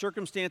about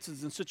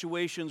circumstances and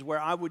situations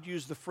where I would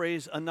use the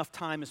phrase, enough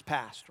time has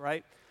passed,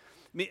 right?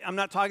 I'm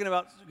not talking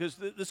about, because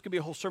this could be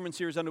a whole sermon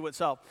series unto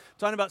itself. I'm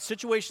talking about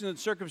situations and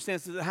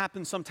circumstances that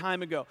happened some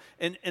time ago.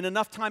 And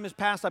enough time has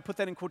passed, I put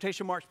that in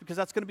quotation marks because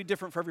that's going to be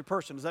different for every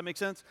person. Does that make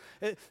sense?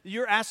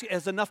 You're asking,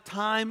 has enough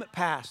time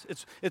passed?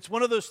 It's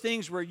one of those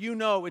things where you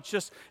know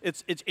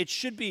it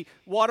should be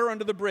water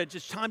under the bridge.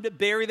 It's time to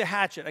bury the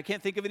hatchet. I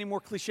can't think of any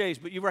more cliches,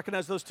 but you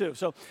recognize those too.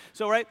 So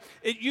right?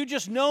 You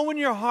just know in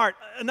your heart,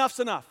 enough's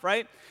enough,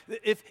 right?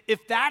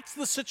 If that's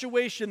the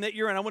situation that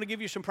you're in, I want to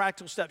give you some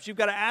practical steps. You've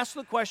got to ask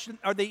the question,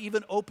 are they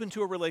even open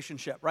to a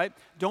relationship, right?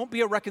 Don't be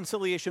a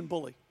reconciliation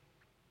bully.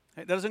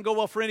 That doesn't go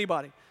well for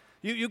anybody.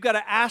 You've got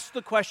to ask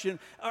the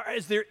question,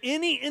 is there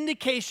any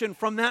indication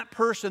from that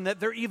person that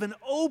they're even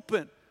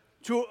open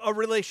to a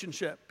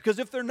relationship? Because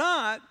if they're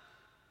not,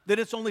 then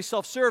it's only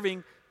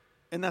self-serving,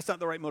 and that's not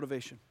the right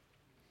motivation.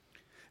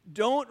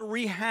 Don't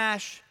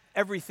rehash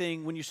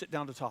everything when you sit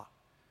down to talk.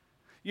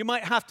 You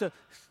might have to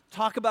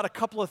talk about a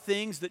couple of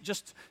things that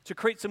just to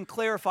create some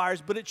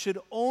clarifiers, but it should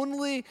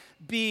only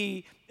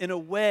be in a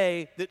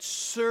way that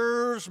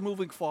serves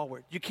moving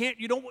forward.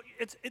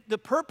 The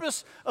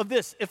purpose of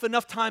this, if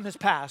enough time has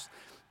passed,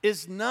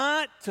 is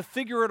not to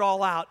figure it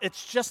all out.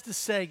 It's just to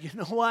say, you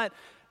know what?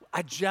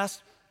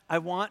 I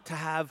want to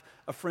have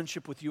a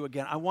friendship with you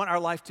again. I want our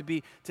life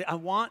I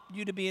want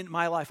you to be in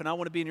my life, and I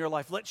want to be in your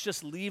life. Let's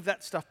just leave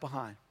that stuff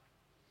behind.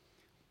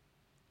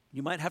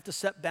 You might have to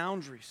set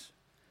boundaries.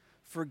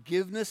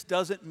 Forgiveness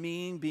doesn't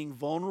mean being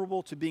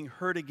vulnerable to being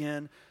hurt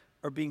again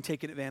or being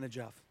taken advantage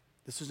of.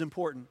 This is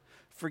important.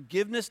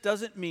 Forgiveness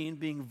doesn't mean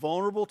being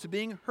vulnerable to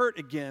being hurt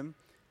again.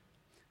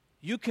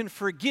 You can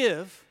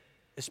forgive,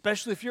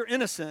 especially if you're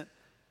innocent,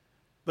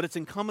 but it's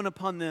incumbent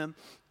upon them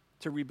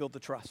to rebuild the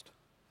trust.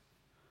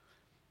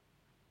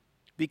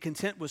 Be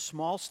content with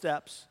small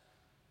steps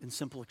and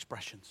simple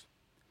expressions.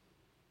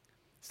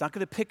 It's not going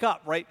to pick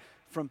up right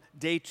from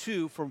day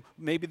 2, from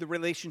maybe the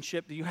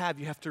relationship that you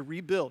have to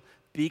rebuild.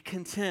 Be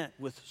content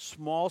with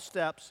small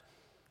steps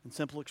and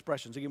simple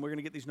expressions. Again, we're going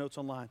to get these notes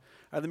online.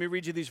 All right, let me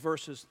read you these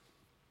verses.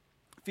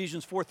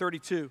 Ephesians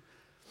 4:32.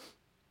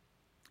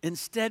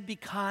 Instead, be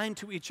kind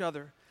to each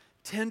other,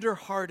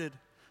 tender-hearted,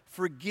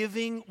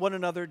 forgiving one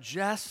another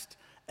just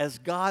as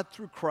God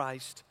through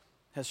Christ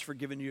has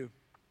forgiven you.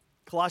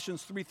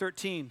 Colossians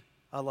 3:13.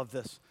 I love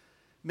this.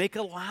 Make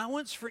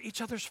allowance for each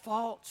other's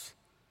faults.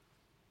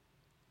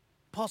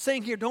 Paul's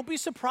saying here, don't be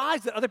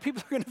surprised that other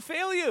people are going to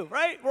fail you,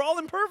 right? We're all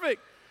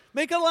imperfect.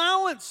 Make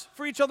allowance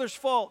for each other's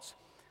faults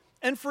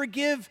and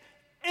forgive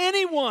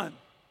anyone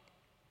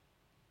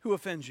who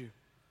offends you.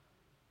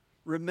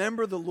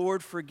 Remember, the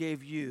Lord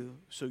forgave you,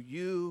 so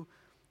you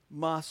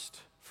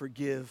must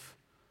forgive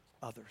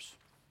others.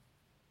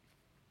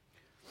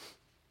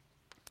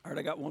 All right,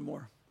 I got one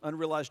more.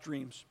 Unrealized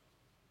dreams.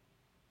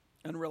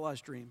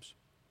 Unrealized dreams.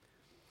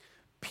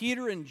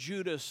 Peter and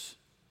Judas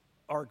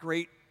are a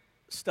great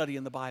study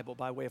in the Bible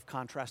by way of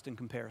contrast and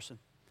comparison.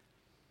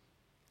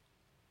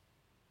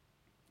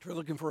 If you're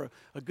looking for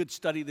a good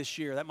study this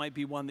year, that might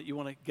be one that you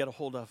want to get a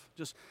hold of.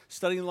 Just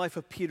studying the life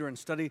of Peter and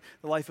study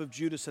the life of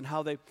Judas and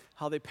how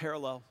they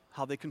parallel,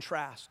 how they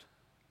contrast.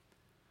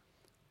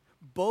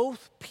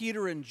 Both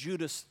Peter and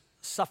Judas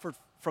suffered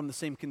from the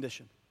same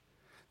condition.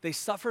 They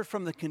suffered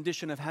from the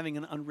condition of having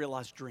an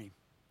unrealized dream.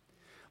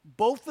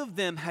 Both of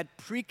them had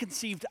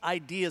preconceived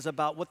ideas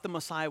about what the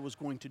Messiah was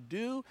going to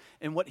do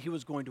and what he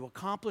was going to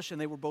accomplish,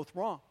 and they were both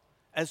wrong,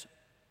 as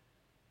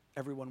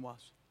everyone was.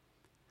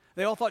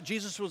 They all thought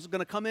Jesus was going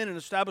to come in and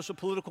establish a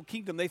political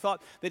kingdom. They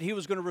thought that he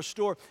was going to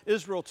restore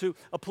Israel to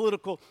a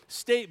political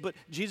state. But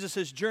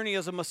Jesus' journey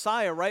as a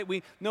Messiah, right?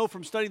 We know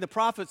from studying the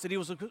prophets that he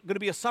was going to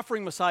be a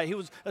suffering Messiah. He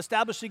was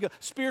establishing a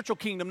spiritual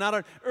kingdom, not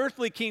an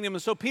earthly kingdom.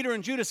 And so Peter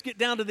and Judas get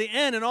down to the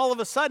end, and all of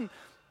a sudden,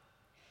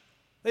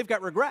 they've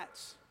got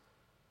regrets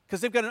because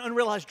they've got an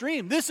unrealized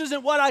dream. This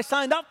isn't what I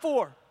signed up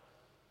for.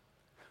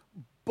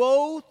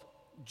 Both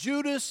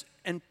Judas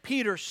and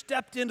Peter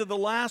stepped into the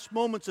last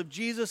moments of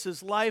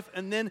Jesus' life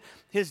and then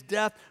his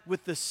death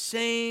with the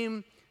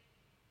same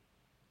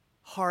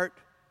heart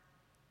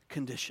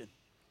condition,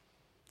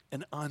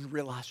 an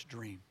unrealized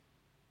dream.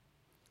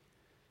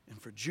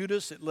 And for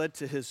Judas, it led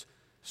to his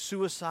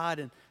suicide,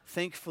 and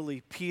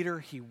thankfully, Peter,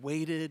 he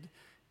waited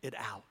it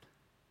out.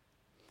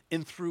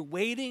 And through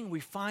waiting,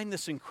 we find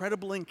this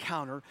incredible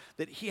encounter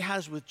that he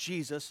has with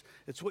Jesus.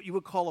 It's what you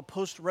would call a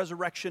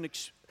post-resurrection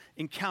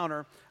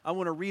encounter. I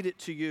want to read it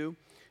to you.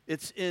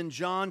 It's in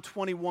John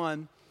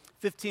 21,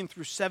 15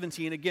 through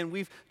 17. Again,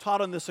 we've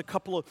taught on this a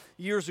couple of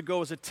years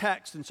ago as a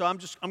text, and so I'm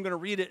going to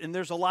read it, and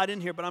there's a lot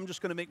in here, but I'm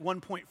just going to make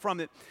one point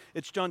from it.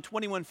 It's John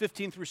 21,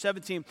 15 through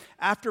 17.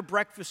 After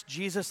breakfast,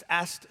 Jesus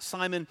asked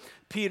Simon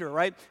Peter,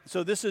 right?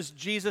 So this is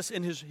Jesus,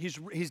 and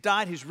he's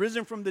died, he's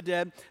risen from the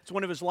dead. It's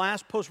one of his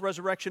last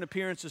post-resurrection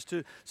appearances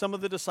to some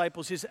of the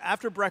disciples. He said,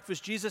 after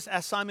breakfast, Jesus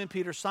asked Simon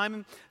Peter,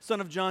 Simon,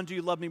 son of John, do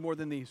you love me more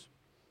than these?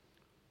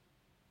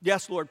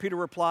 Yes, Lord, Peter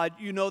replied,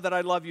 you know that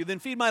I love you. Then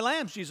feed my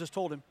lambs, Jesus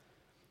told him.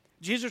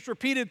 Jesus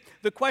repeated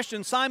the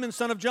question, Simon,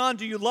 son of John,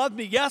 do you love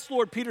me? Yes,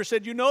 Lord, Peter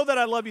said, you know that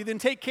I love you. Then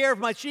take care of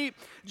my sheep.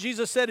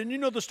 Jesus said, and you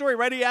know the story,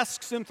 right? He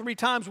asks him 3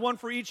 times, one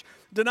for each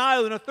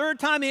denial. And a third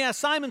time he asked,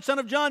 Simon, son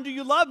of John, do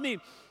you love me?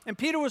 And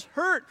Peter was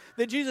hurt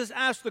that Jesus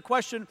asked the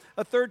question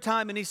a third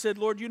time. And he said,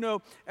 Lord, you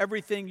know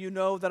everything. You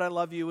know that I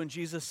love you. And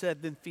Jesus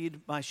said, then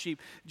feed my sheep.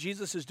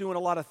 Jesus is doing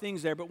a lot of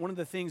things there, but one of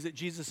the things that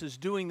Jesus is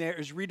doing there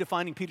is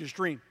redefining Peter's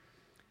dream.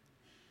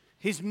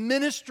 He's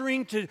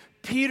ministering to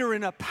Peter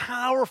in a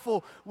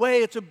powerful way.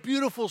 It's a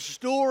beautiful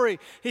story.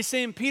 He's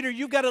saying, Peter,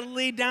 you've got to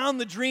lay down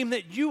the dream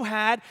that you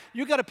had.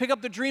 You've got to pick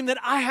up the dream that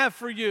I have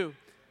for you.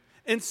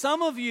 And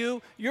some of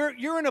you,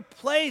 you're in a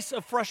place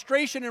of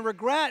frustration and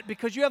regret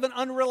because you have an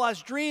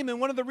unrealized dream. And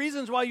one of the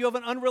reasons why you have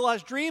an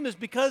unrealized dream is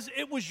because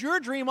it was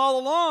your dream all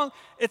along.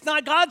 It's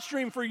not God's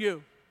dream for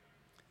you.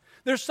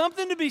 There's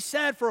something to be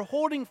said for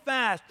holding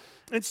fast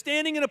and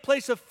standing in a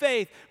place of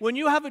faith when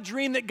you have a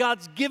dream that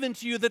God's given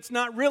to you that's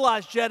not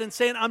realized yet and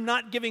saying, I'm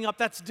not giving up.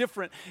 That's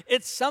different.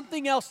 It's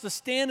something else to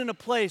stand in a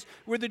place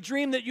where the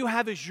dream that you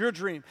have is your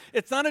dream.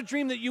 It's not a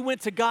dream that you went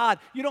to God.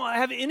 You don't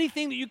have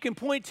anything that you can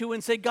point to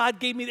and say, God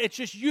gave me. It's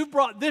just you've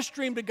brought this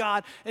dream to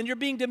God and you're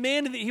being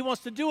demanded that he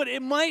wants to do it.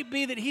 It might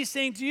be that he's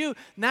saying to you,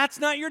 that's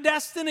not your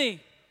destiny.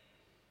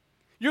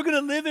 You're going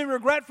to live in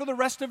regret for the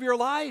rest of your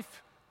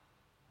life.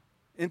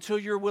 Until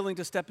you're willing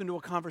to step into a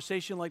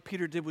conversation like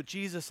Peter did with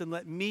Jesus and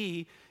let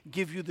me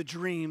give you the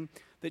dream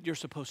that you're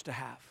supposed to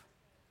have.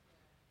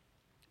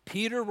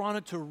 Peter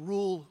wanted to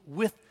rule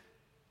with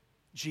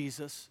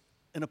Jesus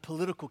in a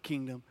political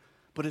kingdom,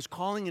 but his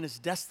calling and his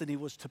destiny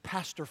was to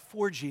pastor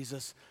for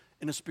Jesus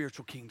in a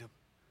spiritual kingdom.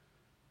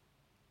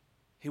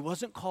 He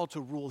wasn't called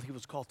to rule, he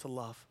was called to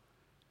love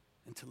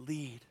and to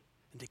lead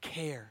and to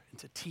care and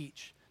to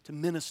teach, to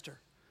minister.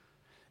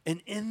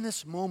 And in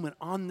this moment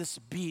on this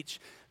beach,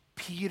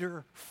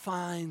 Peter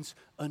finds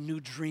a new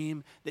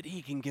dream that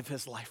he can give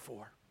his life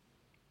for.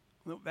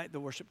 We'll invite the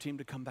worship team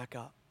to come back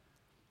up.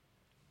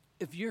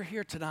 If you're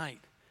here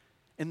tonight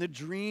and the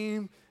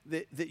dream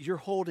that you're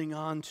holding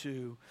on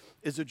to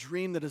is a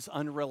dream that is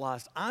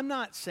unrealized, I'm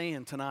not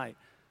saying tonight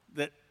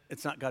that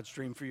it's not God's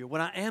dream for you.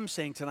 What I am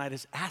saying tonight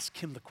is ask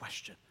him the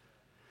question.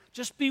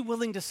 Just be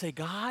willing to say,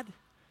 God,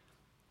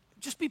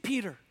 just be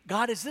Peter.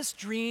 God, is this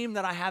dream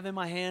that I have in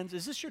my hands,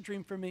 is this your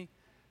dream for me?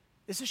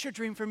 Is this your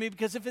dream for me?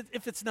 Because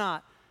if it's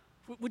not,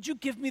 would you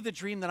give me the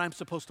dream that I'm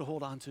supposed to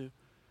hold on to?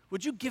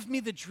 Would you give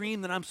me the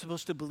dream that I'm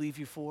supposed to believe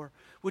you for?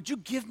 Would you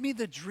give me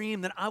the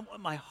dream that I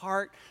want my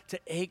heart to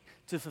ache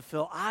to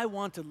fulfill? I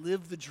want to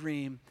live the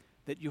dream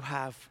that you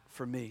have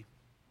for me.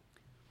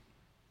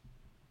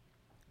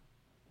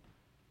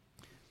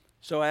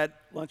 So I had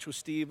lunch with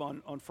Steve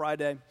on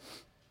Friday.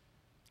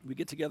 We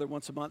get together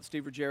once a month,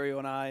 Steve Ruggiero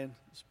and I, and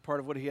it's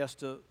part of what he has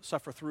to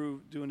suffer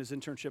through doing his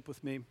internship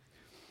with me.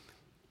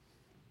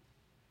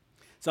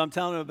 So I'm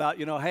telling him about,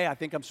 hey, I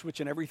think I'm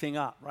switching everything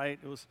up, right?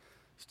 It was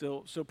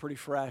still pretty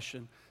fresh.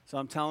 And so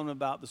I'm telling him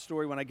about the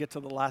story when I get to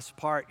the last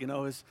part,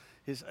 I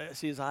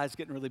see his eyes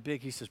getting really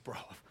big. He says, bro,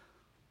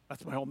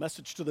 that's my whole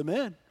message to the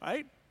men,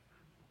 right?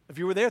 If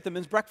you were there at the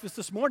men's breakfast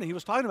this morning, he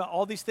was talking about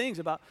all these things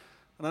about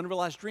an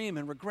unrealized dream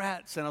and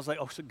regrets. And I was like,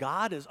 oh, so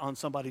God is on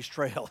somebody's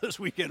trail this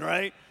weekend,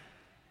 right?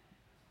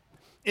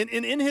 And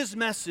in his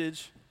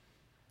message,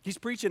 he's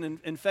preaching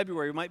in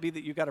February. It might be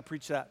that you got to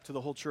preach that to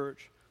the whole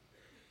church.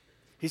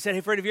 He said,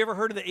 hey, Fred, have you ever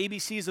heard of the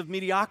ABCs of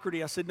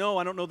mediocrity? I said, no,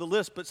 I don't know the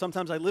list, but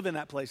sometimes I live in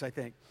that place, I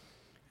think.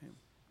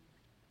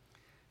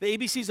 The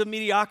ABCs of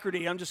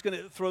mediocrity, I'm just going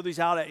to throw these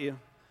out at you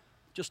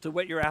just to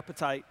whet your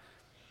appetite.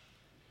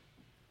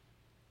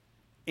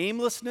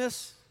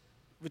 Aimlessness,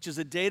 which is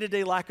a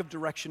day-to-day lack of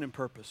direction and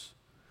purpose.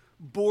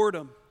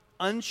 Boredom,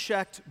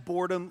 unchecked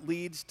boredom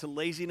leads to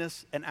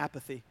laziness and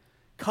apathy.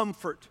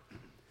 Comfort.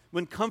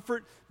 When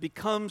comfort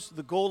becomes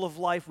the goal of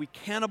life, we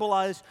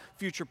cannibalize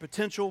future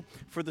potential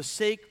for the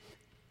sake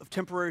of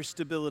temporary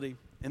stability,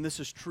 and this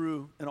is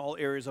true in all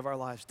areas of our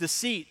lives.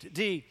 Deceit,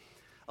 D,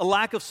 a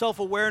lack of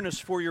self-awareness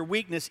for your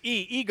weakness.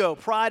 E, ego,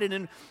 pride and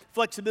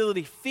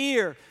inflexibility.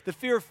 Fear, the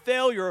fear of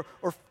failure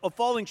or of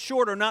falling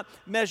short or not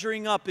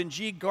measuring up. And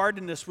G,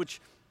 guardedness,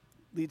 which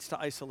leads to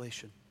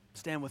isolation.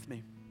 Stand with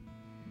me.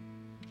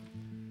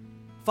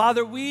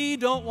 Father, we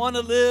don't want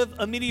to live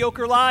a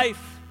mediocre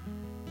life.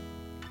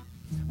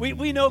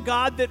 We know,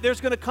 God, that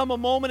there's going to come a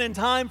moment in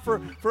time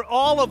for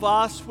all of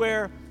us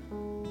where,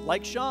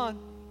 like Sean,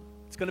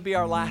 it's going to be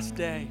our last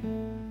day.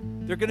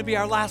 They're going to be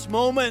our last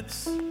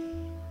moments.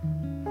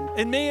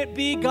 And may it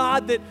be,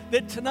 God,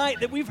 that tonight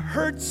that we've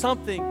heard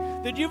something,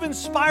 that you've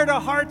inspired our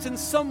hearts in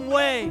some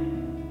way,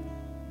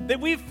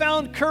 that we've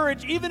found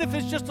courage, even if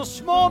it's just a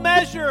small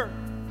measure,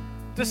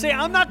 to say,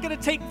 I'm not going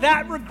to take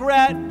that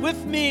regret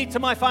with me to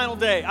my final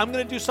day. I'm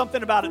going to do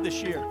something about it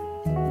this year.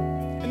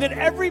 And that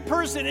every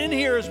person in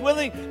here is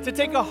willing to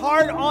take a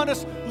hard,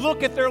 honest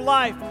look at their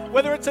life,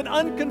 whether it's an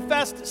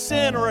unconfessed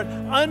sin or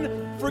an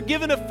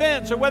unforgiven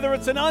offense, or whether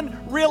it's an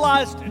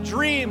unrealized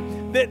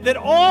dream, that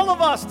all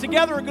of us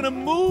together are going to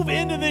move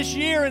into this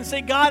year and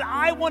say, God,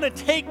 I want to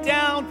take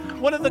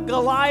down one of the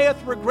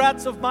Goliath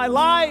regrets of my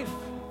life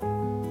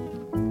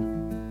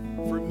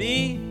for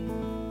me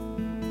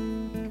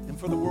and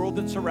for the world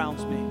that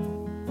surrounds me,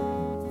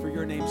 for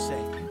your name's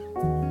sake.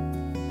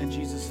 In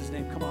Jesus'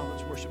 name, come on,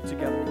 let's worship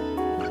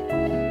together.